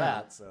 Probably, There's a reboot of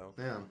that, so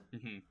yeah.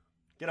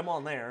 Get him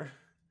on there.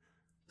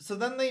 So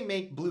then they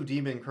make Blue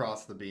Demon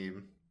cross the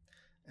beam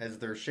as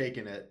they're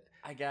shaking it.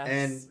 I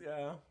guess,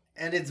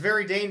 And it's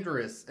very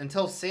dangerous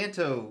until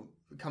Santo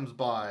comes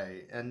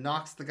by and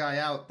knocks the guy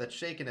out that's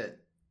shaking it,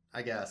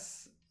 I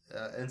guess,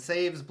 and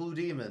saves Blue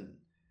Demon.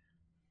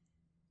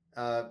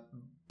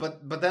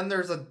 But then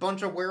there's a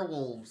bunch of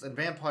werewolves and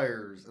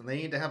vampires, and they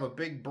need to have a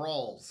big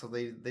brawl, so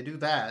they do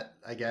that,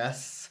 I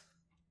guess.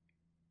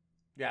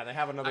 Yeah, they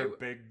have another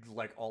big,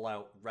 like,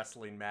 all-out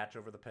wrestling match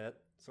over the pit.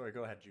 Sorry,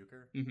 go ahead,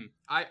 Juker.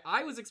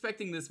 I was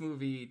expecting this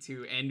movie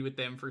to end with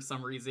them for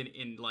some reason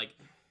in, like,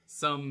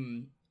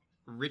 some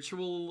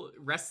ritual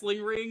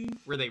wrestling ring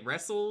where they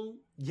wrestle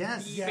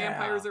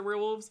vampires or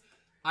werewolves.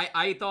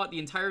 I thought the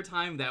entire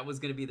time that was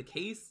going to be the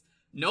case.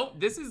 Nope,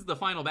 this is the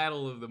final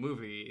battle of the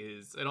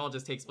movie. It all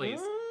just takes place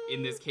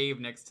in this cave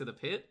next to the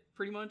pit,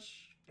 pretty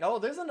much. Oh,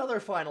 there's another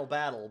final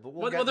battle, but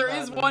well, there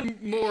is one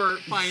more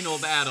final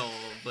battle,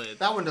 but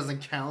that one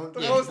doesn't count.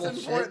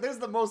 There's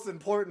the most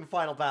important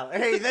final battle.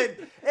 Hey,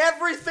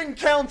 everything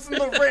counts in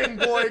the ring,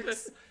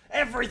 boys.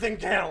 Everything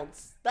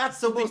counts.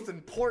 That's the most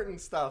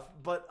important stuff.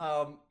 But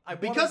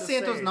because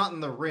Santo's not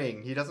in the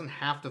ring, he doesn't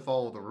have to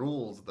follow the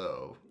rules,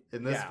 though,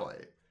 in this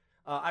fight.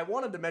 I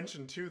wanted to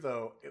mention, too,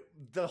 though,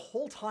 the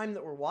whole time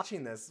that we're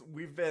watching this,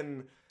 we've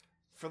been,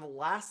 for the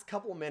last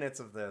couple minutes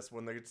of this,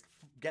 when they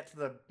get to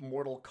the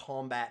Mortal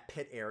Kombat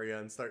pit area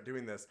and start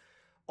doing this,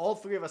 all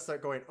three of us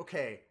start going,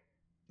 okay,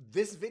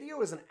 this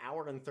video is an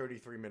hour and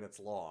 33 minutes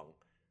long.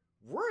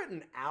 We're at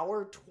an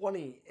hour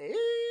 28,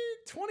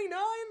 29?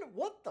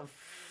 What the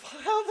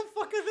how the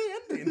fuck are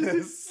they ending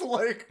this?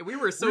 Like, we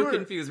were so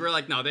confused. We're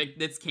like, no,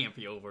 this can't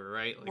be over,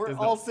 right? Like, we're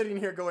all sitting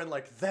here going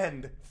like,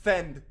 fend.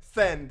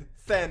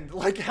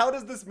 Like, how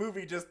does this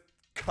movie just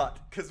cut?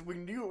 Because we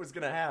knew it was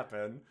going to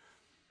happen.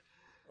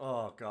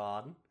 Oh,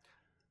 God.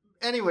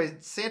 Anyway,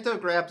 Santo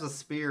grabs a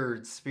spear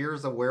and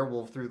spears a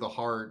werewolf through the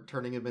heart,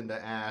 turning him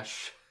into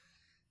ash.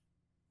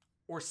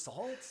 Or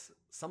salt?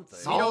 Something.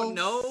 We don't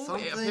know.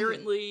 Something?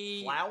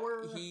 Apparently,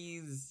 flour?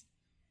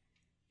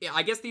 Yeah,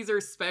 I guess these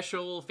are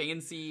special,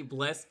 fancy,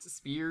 blessed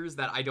spears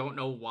that I don't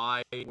know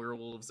why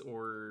werewolves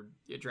or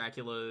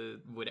Dracula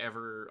would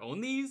ever own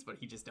these, but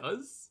he just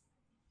does.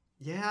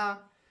 Yeah.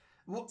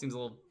 Well, seems a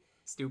little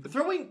stupid.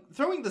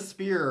 Throwing the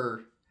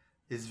spear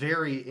is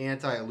very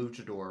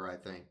anti-luchador, I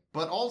think.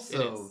 But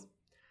also,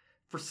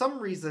 for some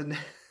reason,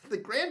 the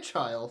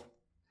grandchild,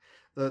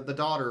 the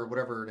daughter, or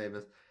whatever her name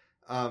is,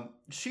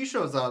 she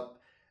shows up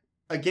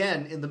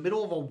again in the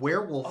middle of a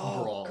werewolf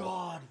brawl. Oh,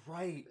 God,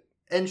 right.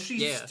 And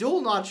she's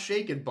still not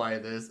shaken by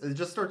this, and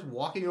just starts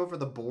walking over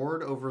the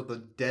board over the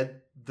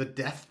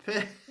death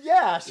pit.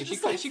 Yeah, she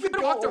could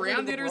have walked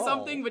around it or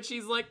something, but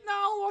she's like, no,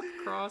 I'll walk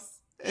across.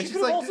 And she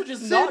could have also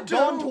just not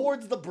gone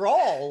towards the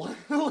brawl.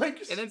 And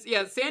then,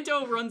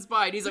 Santo runs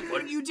by, and he's like,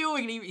 what are you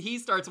doing? And he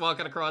starts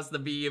walking across the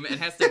beam and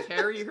has to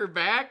carry her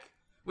back,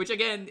 which,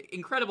 again,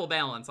 incredible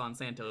balance on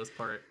Santo's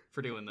part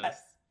for doing this.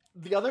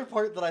 The other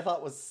part that I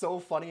thought was so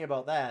funny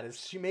about that is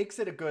she makes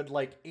it a good,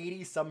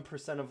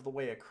 80-some% of the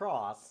way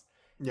across.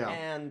 Yeah.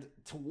 And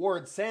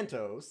towards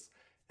Santos,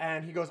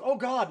 and he goes, oh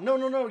God,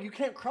 no, you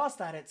can't cross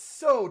that. It's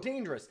so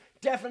dangerous.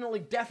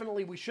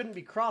 Definitely, we shouldn't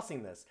be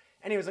crossing this.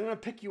 Anyways, I'm going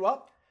to pick you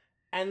up,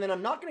 and then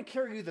I'm not going to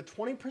carry you the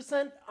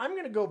 20%. I'm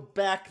going to go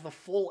back the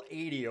full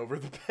 80 over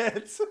the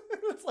pit.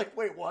 It's like,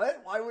 wait,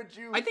 what? Why would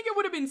you? I think it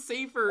would have been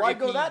safer Why if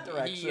go that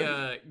direction? He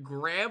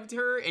grabbed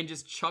her and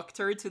just chucked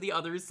her to the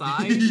other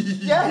side.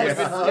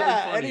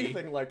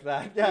 Anything like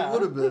that. Yeah, it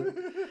would have been.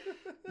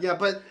 Yeah,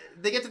 but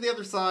they get to the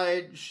other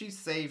side. She's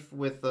safe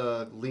with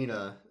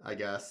Lena, I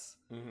guess.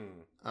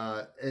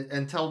 Mm-hmm.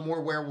 Until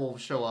more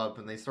werewolves show up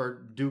and they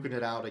start duking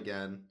it out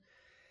again.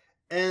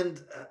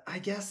 And I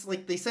guess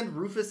they send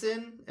Rufus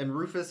in, and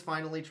Rufus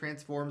finally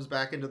transforms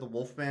back into the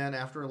Wolfman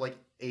after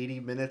 80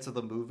 minutes of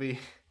the movie.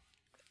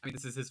 I mean,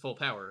 this is his full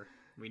power.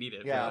 We need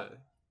it for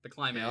the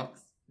climax. Yeah.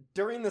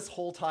 During this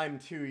whole time,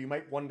 too, you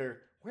might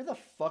wonder, where the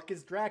fuck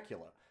is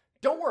Dracula?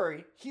 Don't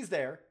worry, he's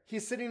there.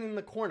 He's sitting in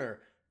the corner.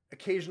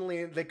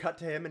 Occasionally, they cut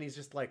to him, and he's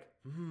just like,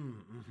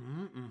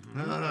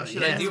 What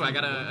should I do? I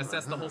gotta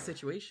assess the whole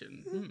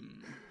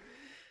situation.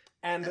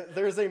 And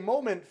there's a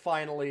moment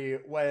finally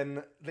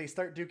when they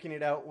start duking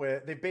it out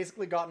with... They've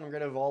basically gotten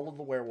rid of all of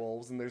the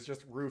werewolves, and there's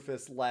just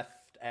Rufus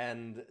left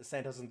and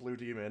Santos and Blue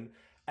Demon.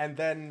 And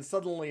then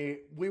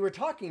suddenly, we were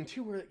talking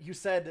too, where you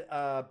said,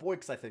 Boix,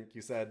 I think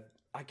you said,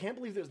 I can't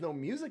believe there's no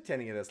music to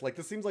any of this. Like,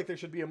 this seems like there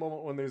should be a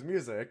moment when there's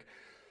music.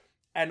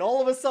 And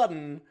all of a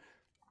sudden,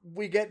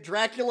 we get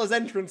Dracula's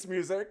entrance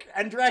music,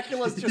 and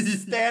Dracula's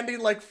just standing,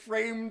 like,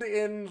 framed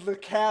in the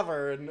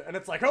cavern. And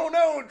it's like, oh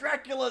no,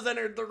 Dracula's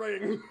entered the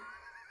ring.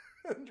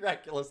 And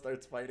Dracula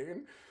starts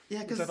fighting.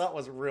 Yeah, which I thought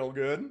was real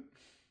good.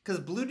 Because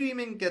Blue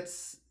Demon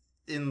gets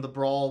in the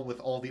brawl with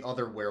all the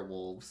other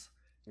werewolves,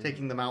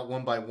 taking them out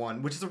one by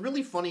one, which is a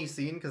really funny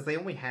scene because they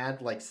only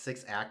had like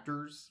 6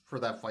 actors for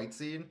that fight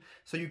scene.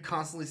 So you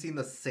constantly see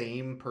the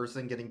same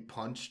person getting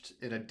punched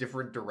in a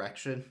different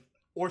direction.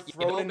 Or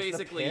thrown into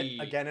the pit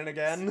again and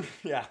again.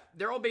 Yeah.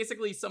 They're all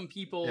basically some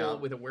people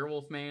with a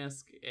werewolf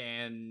mask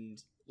and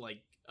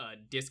like a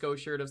disco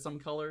shirt of some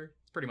color.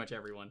 It's pretty much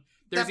everyone.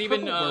 There's that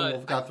even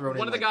werewolf got thrown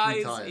one in of the like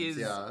 3 guys times. is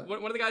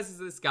one of the guys is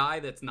this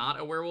guy that's not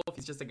a werewolf.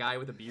 He's just a guy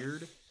with a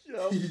beard.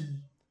 Yep.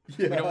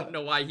 We don't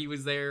know why he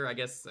was there. I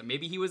guess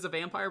maybe he was a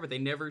vampire, but they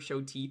never show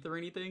teeth or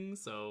anything.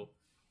 So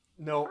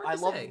no, I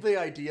love the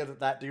idea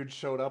that dude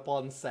showed up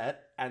on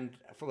set and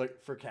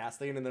for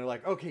casting, and they're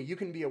like, "Okay, you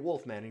can be a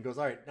Wolfman." And he goes,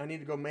 "All right, I need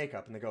to go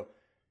makeup," and they go,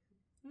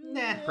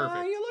 "Nah,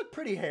 perfect. You look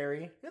pretty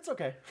hairy. It's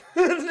okay."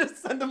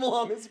 Just send him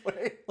along his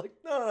way. Like,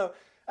 no.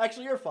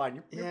 Actually, you're fine.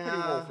 You're pretty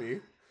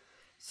wolfy.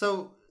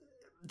 So,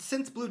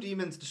 since Blue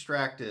Demon's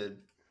distracted,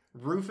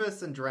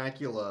 Rufus and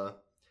Dracula,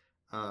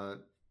 I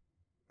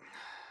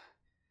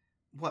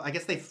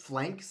guess they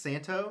flank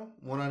Santo,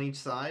 one on each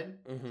side,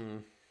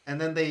 and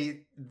then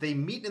they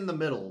meet in the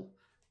middle,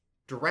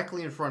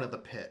 directly in front of the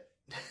pit.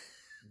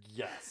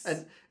 Yes.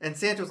 And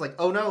Santo's like,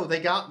 "Oh no, they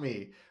got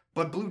me!"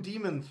 But Blue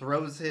Demon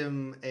throws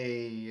him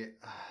a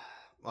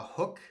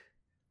hook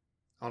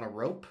on a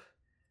rope,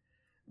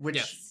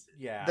 which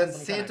then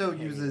Santo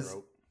uses.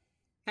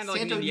 Kind of like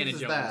Santo Indiana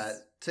uses Jones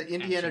that to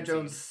Indiana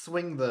Jones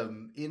swing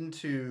them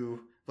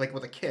into, like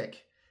with a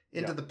kick,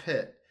 into the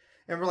pit.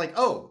 And we're like,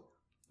 oh,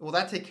 well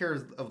that takes care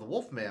of the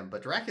Wolfman,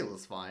 but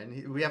Dracula's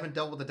fine. We haven't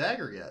dealt with the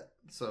dagger yet,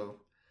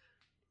 so...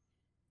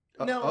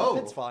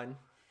 it's fine.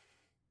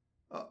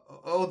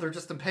 They're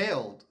just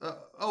impaled.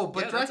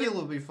 But Dracula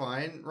will be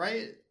fine,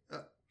 right?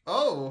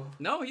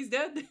 No, he's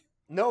dead.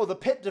 No, the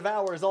pit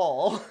devours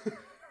all.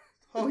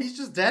 He's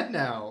just dead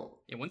now.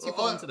 Yeah, once you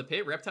fall into the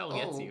pit, Reptile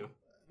gets you.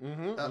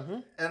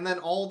 And then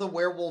all the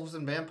werewolves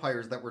and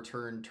vampires that were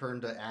turned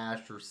to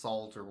ash or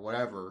salt or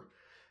whatever.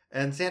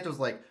 And Santo's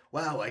like,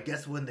 wow, I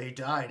guess when they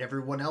died,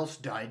 everyone else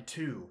died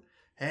too.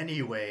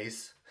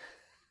 Anyways.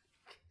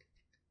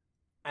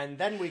 And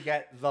then we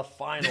get the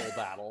final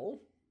battle.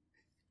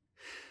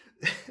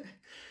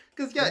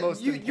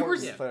 Because you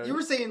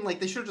were saying like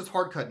they should have just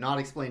hard cut, not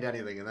explained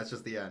anything, and that's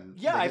just the end.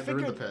 Yeah, I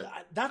figured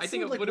that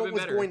seemed like what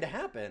was going to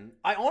happen.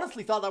 I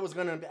honestly thought that was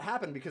going to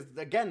happen because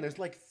again, there's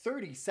like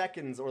 30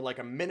 seconds or like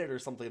a minute or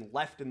something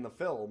left in the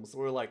film, so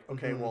we're like,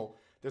 okay, well,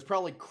 there's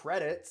probably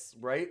credits,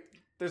 right?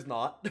 There's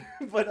not,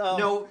 but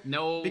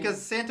no,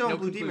 because Santo and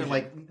Blue Demon,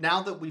 like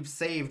now that we've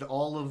saved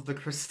all of the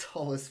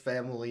Crystalis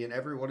family and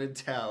everyone in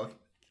town.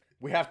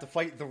 We have to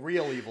fight the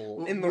real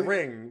evil in the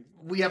ring.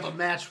 We have a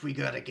match we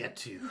gotta get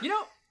to. You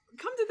know,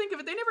 come to think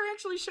of it, they never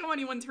actually show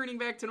anyone turning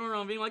back to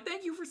normal and being like,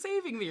 thank you for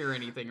saving me or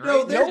anything, right?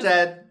 No, they're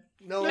dead.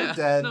 They're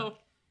dead. No,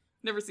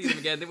 never see them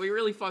again. We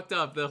really fucked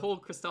up. The whole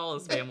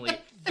Crystalis family,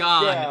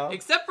 gone.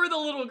 Except for the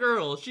little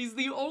girl. She's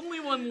the only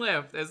one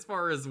left as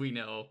far as we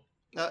know.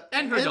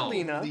 And her doll.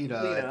 Lena,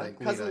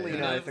 cousin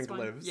Lena, I think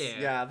lives.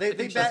 Yeah, they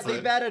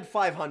batted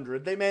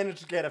 500. They managed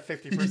to get a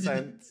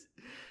 50%.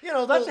 You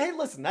know, hey,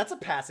 listen, that's a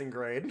passing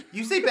grade.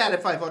 You say bad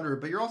at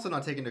 500, but you're also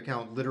not taking into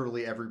account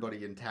literally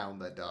everybody in town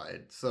that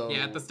died. So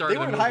yeah, at the start they of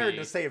the weren't movie. hired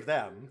to save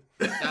them.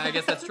 I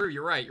guess that's true.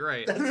 You're right.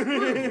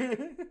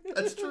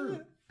 That's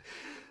true.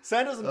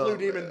 Santos and Blue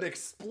Demon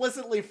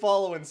explicitly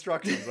follow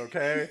instructions,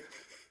 okay?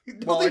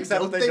 Well,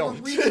 except they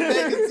don't. They were reading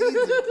magazines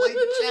and playing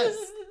chess.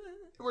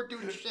 They weren't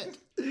doing shit.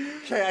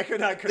 Okay, I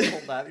couldn't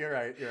hold that. You're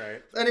right.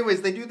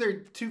 Anyways, they do their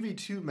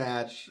 2v2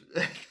 match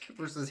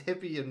versus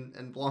Hippie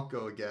and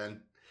Blanco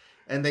again.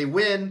 And they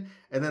win,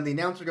 and then the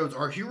announcer goes,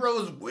 "Our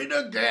heroes win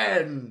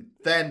again!"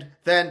 Then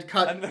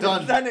cut, and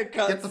done. Then it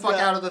cuts. Get the fuck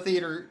out of the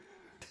theater.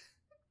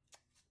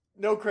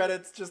 No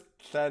credits, just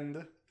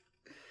send.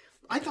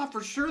 I thought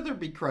for sure there'd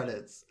be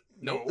credits.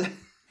 No.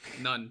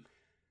 None.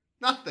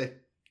 Nothing.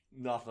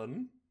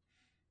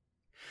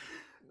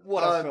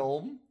 What a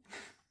film.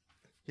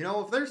 You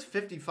know, if there's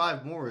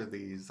 55 more of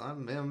these,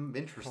 I'm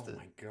interested. Oh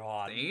my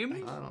god. Same? I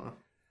don't know.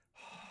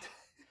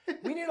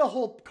 We need a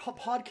whole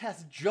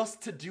podcast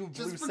just to do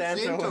Blue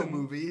Santo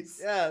movies.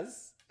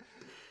 Yes.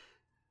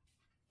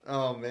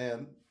 Oh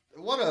man,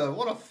 what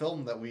a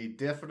film that we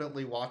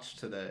definitely watched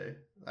today.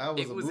 That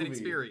was it was an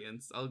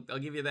experience. I'll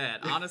give you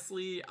that.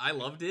 Honestly, I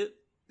loved it.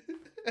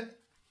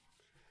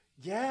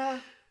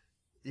 Yeah.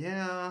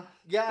 I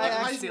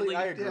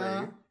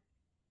agree.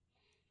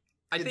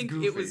 I think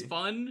it was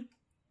fun.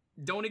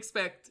 don't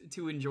expect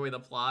to enjoy the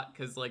plot,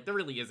 because, like, there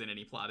really isn't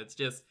any plot. It's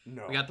just,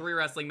 we got 3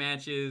 wrestling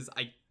matches.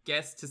 I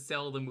guess to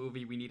sell the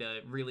movie, we need a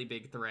really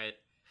big threat.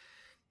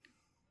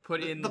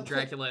 Put in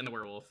Dracula and the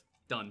werewolf.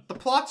 Done. The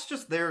plot's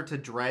just there to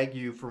drag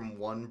you from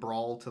one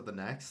brawl to the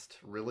next,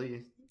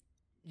 really.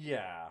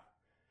 Yeah.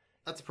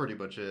 That's pretty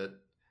much it.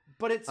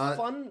 But it's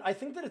fun. I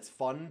think that it's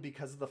fun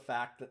because of the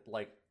fact that,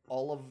 like,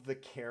 all of the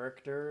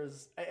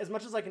characters, as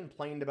much as I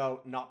complained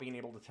about not being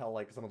able to tell,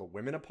 like, some of the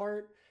women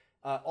apart,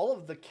 all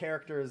of the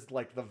characters,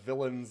 like, the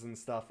villains and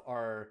stuff,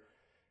 are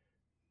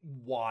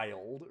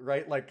wild,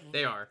 right? Like,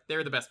 they are.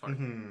 They're the best part.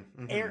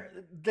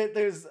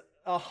 There's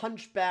a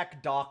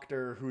hunchback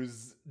doctor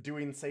who's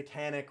doing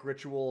satanic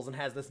rituals and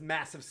has this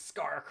massive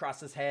scar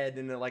across his head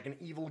and, like, an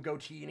evil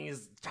goatee, and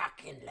he's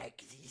talking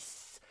like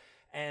this.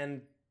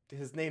 And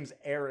his name's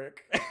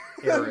Eric.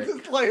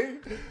 It's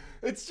like,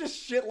 it's just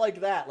shit like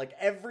that. Like,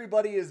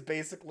 everybody is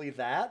basically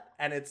that,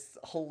 and it's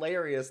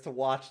hilarious to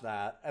watch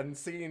that. And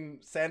seeing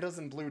Santos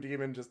and Blue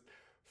Demon just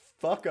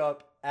fuck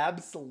up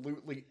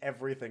absolutely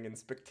everything in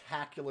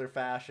spectacular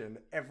fashion,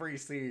 every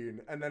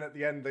scene, and then at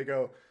the end they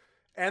go,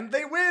 and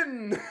they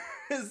win!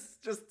 It's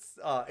just,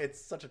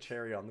 it's such a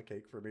cherry on the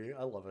cake for me.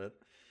 I love it.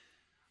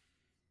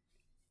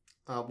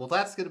 Well,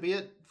 that's going to be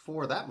it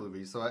for that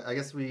movie. So I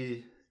guess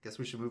we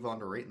should move on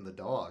to rating the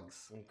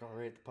dogs. We'll go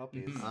rate the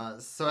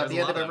puppies. So at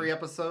the end of every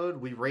episode,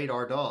 we rate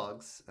our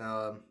dogs.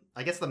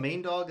 I guess the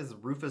main dog is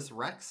Rufus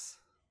Rex,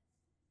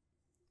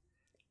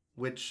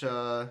 which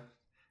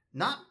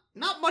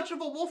not much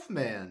of a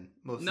Wolfman.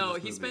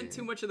 He spent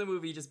too much of the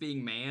movie just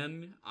being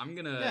man. I'm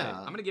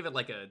gonna give it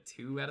like a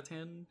 2 out of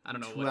 10. I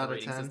don't know what the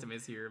rating system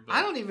is here, but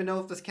I don't even know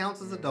if this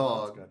counts as a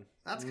dog.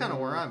 That's kind of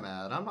where I'm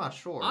at. I'm not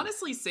sure.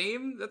 Honestly,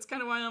 same. That's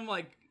kind of why I'm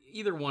like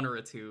either 1 or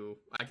a 2.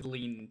 I could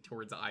lean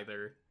towards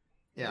either.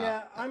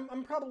 Yeah,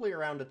 I'm probably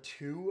around a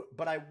 2,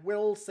 but I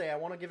will say I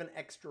want to give an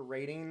extra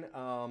rating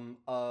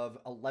of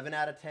 11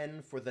 out of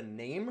 10 for the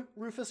name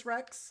Rufus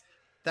Rex.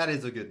 That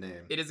is a good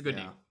name. It is a good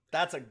name.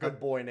 That's a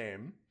good boy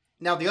name.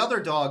 Now, the other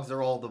dogs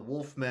are all the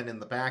Wolfmen in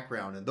the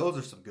background, and those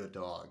are some good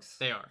dogs.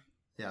 They are.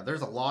 Yeah,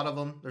 there's a lot of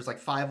them. There's like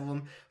 5 of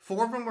them.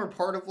 4 of them are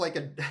part of like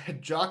a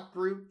jock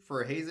group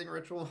for a hazing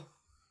ritual.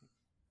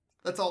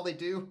 That's all they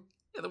do.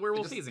 Yeah, the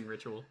werewolf hazing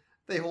ritual.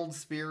 They hold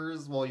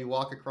spears while you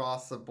walk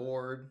across a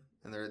board,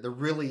 and they're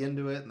really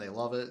into it, and they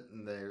love it,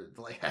 and they're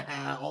like,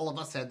 all of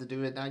us had to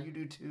do it, now you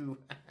do too.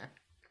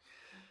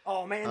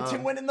 Oh man,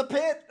 2 went in the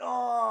pit.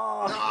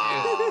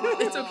 Oh.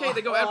 It's okay.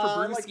 They go out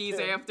for brewskis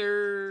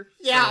after.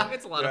 Yeah, so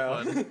it's a lot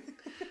of fun.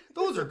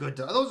 Those are good.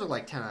 Those are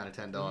like 10 out of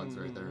 10 dogs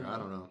right there. I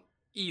don't know.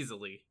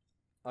 Easily.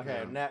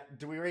 Okay, now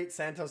do we rate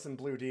Santos and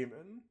Blue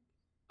Demon?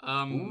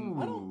 I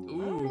don't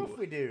know if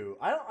we do.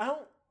 I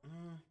don't.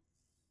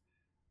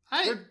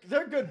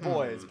 They're good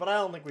boys, but I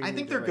don't think we. I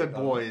think they're good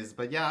boys,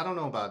 but yeah, I don't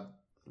know about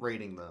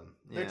rating them.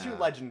 They're too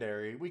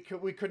legendary. We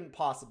couldn't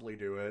possibly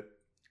do it.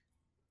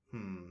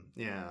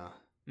 Yeah.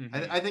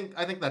 I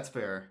think that's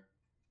fair.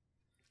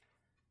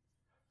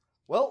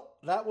 Well,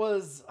 that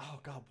was... Oh,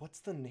 God,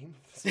 what's the name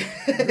of this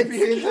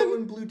movie? Santo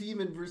and Blue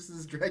Demon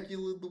versus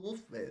Dracula the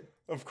Wolfman.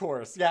 Of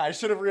course. Yeah, I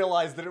should have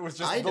realized that it was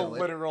just the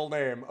literal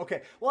name.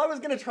 Okay, well, I was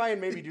going to try and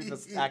maybe do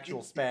this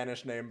actual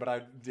Spanish name,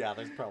 but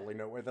there's probably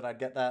no way that I'd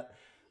get that.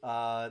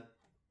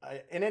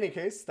 In any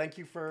case, thank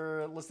you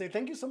for listening.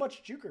 Thank you so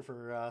much, TheJewker,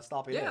 for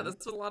stopping in. Yeah,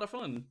 that's a lot of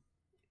fun.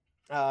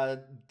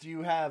 Do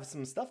you have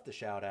some stuff to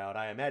shout out?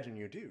 I imagine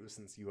you do,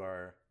 since you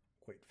are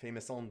quite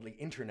famous on the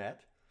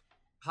internet.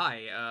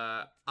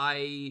 Hi,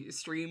 I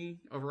stream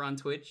over on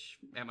Twitch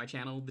at my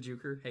channel,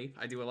 TheJewker. Hey,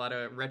 I do a lot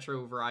of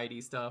retro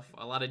variety stuff,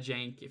 a lot of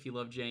jank. If you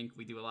love jank,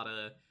 we do a lot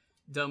of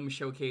dumb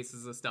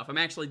showcases of stuff. I'm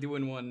actually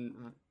doing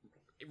one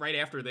right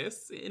after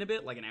this in a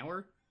bit, like an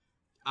hour.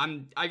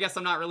 I guess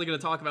I'm not really going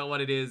to talk about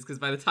what it is, because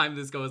by the time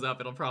this goes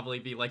up, it'll probably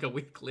be like a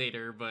week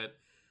later, but...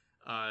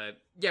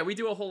 yeah, we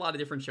do a whole lot of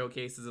different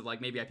showcases of, like,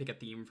 maybe I pick a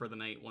theme for the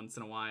night once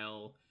in a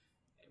while,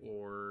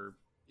 or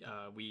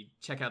we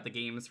check out the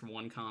games from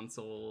one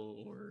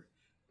console, or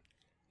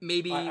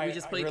maybe we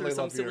just play through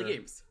some silly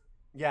games.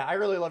 Yeah, I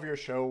really love your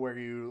show where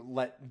you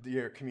let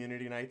your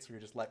community nights where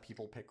you just let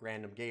people pick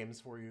random games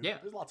for you. Yeah,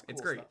 there's lots of cool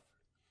it's great. Stuff.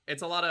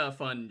 It's a lot of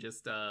fun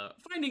just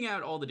finding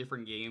out all the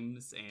different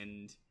games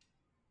and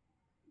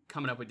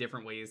coming up with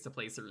different ways to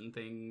play certain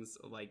things.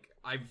 Like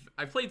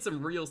I've played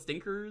some real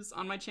stinkers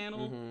on my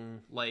channel.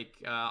 Like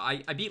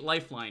I beat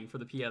Lifeline for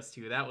the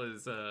PS2. That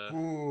was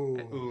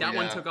that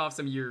one took off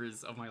some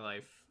years of my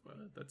life.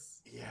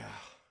 That's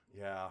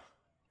yeah.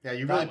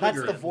 You really put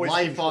your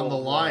life on the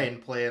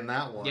line playing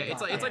that one. Yeah,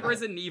 it's like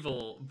Resident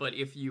Evil, but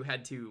if you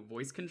had to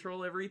voice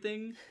control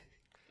everything,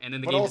 and then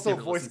the but game also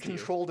voice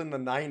controlled in the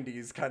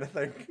 90s kind of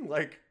thing,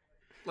 like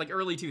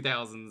early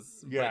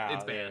 2000s. Yeah, but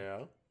it's bad.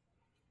 Yeah.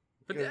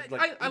 But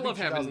like, I love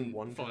having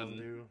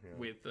fun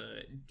with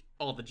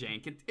all the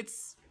jank.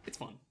 It's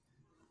fun.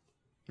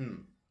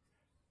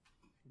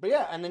 But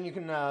yeah, and then you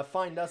can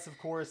find us, of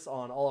course,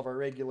 on all of our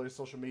regular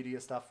social media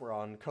stuff. We're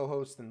on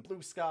Co-Host and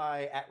Blue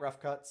Sky at Rough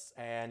Cuts,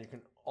 and you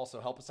can also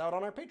help us out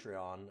on our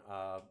Patreon,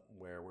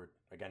 where we're,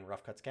 again,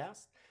 Rough Cuts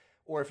Cast.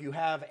 or if you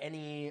have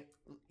any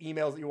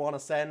emails that you want to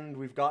send,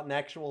 we've gotten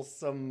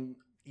some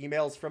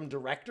emails from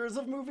directors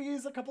of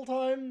movies a couple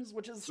times,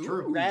 which is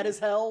rad as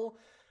hell.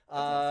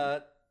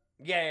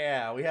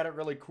 Yeah, we had a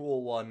really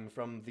cool one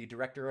from the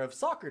director of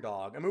Soccer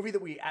Dog, a movie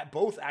that we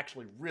both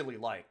actually really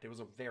liked. It was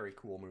a very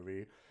cool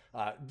movie.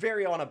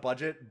 Very on a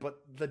budget,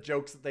 but the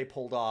jokes that they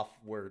pulled off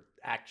were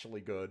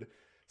actually good.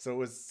 So it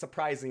was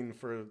surprising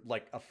for,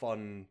 like, a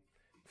fun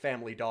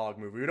family dog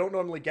movie. We don't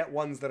normally get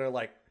ones that are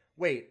like,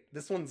 wait,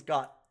 this one's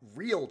got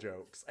real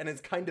jokes, and it's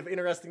kind of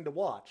interesting to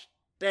watch.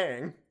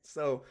 Dang.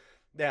 So...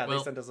 yeah, they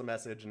sent us a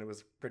message, and it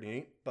was pretty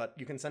neat. But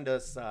you can send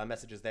us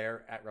messages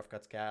there at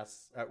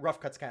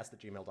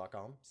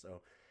roughcutscast@gmail.com.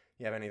 So if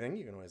you have anything,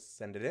 you can always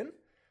send it in.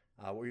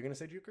 What were you going to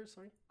say, Juker?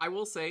 Sorry? I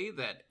will say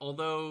that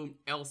although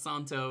El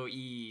Santo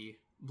y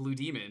Blue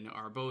Demon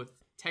are both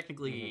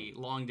technically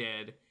long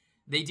dead,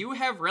 they do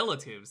have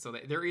relatives, so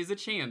that there is a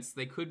chance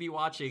they could be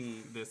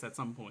watching this at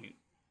some point.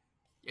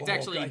 It's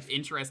actually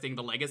interesting,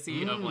 the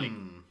legacy of, like...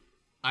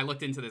 I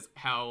looked into this,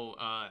 how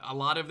a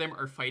lot of them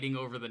are fighting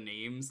over the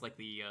names, like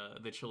the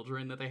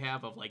children that they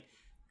have, of like,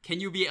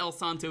 can you be El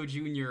Santo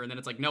Jr.? And then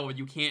it's like, no,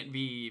 you can't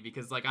be,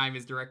 because like I'm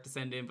his direct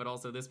descendant, but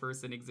also this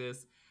person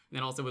exists. And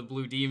then also with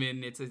Blue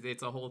Demon, it's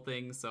a whole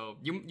thing. So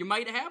you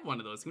might have one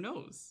of those. Who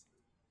knows?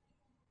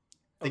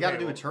 They got to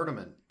do a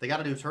tournament. They got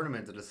to do a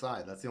tournament to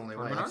decide. That's the only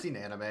way. I've seen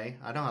anime.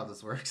 I know how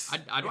this works.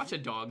 I'd watch a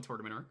dog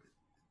tournament arc.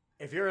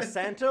 If you're a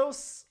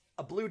Santos,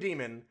 a Blue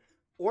Demon,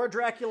 or a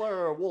Dracula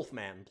or a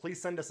Wolfman, please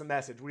send us a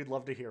message. We'd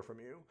love to hear from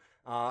you.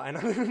 And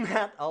other than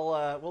that,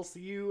 we'll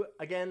see you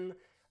again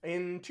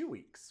in 2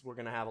 weeks. We're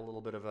going to have a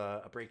little bit of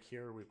a break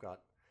here. We've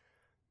got,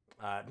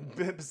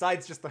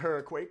 besides just the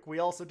hurricane, we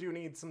also do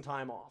need some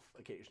time off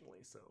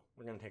occasionally. So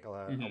we're going to take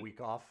a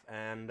week off.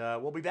 And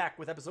we'll be back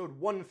with episode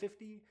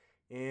 150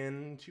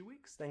 in 2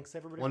 weeks. Thanks,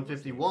 everybody.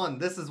 151.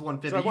 This is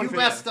 150. You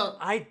messed up.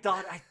 I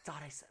thought I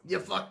said you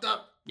fucked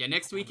up. Yeah,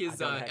 next week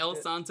is El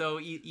Santo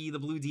the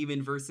Blue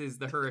Demon versus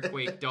the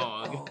Hurricane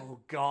dog. Oh,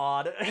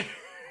 God.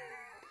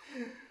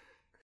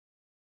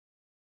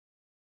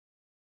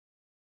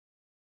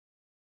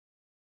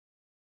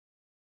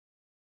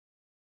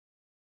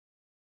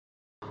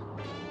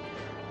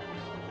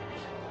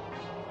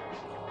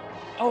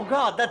 Oh,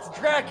 God, that's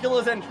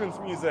Dracula's entrance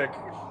music.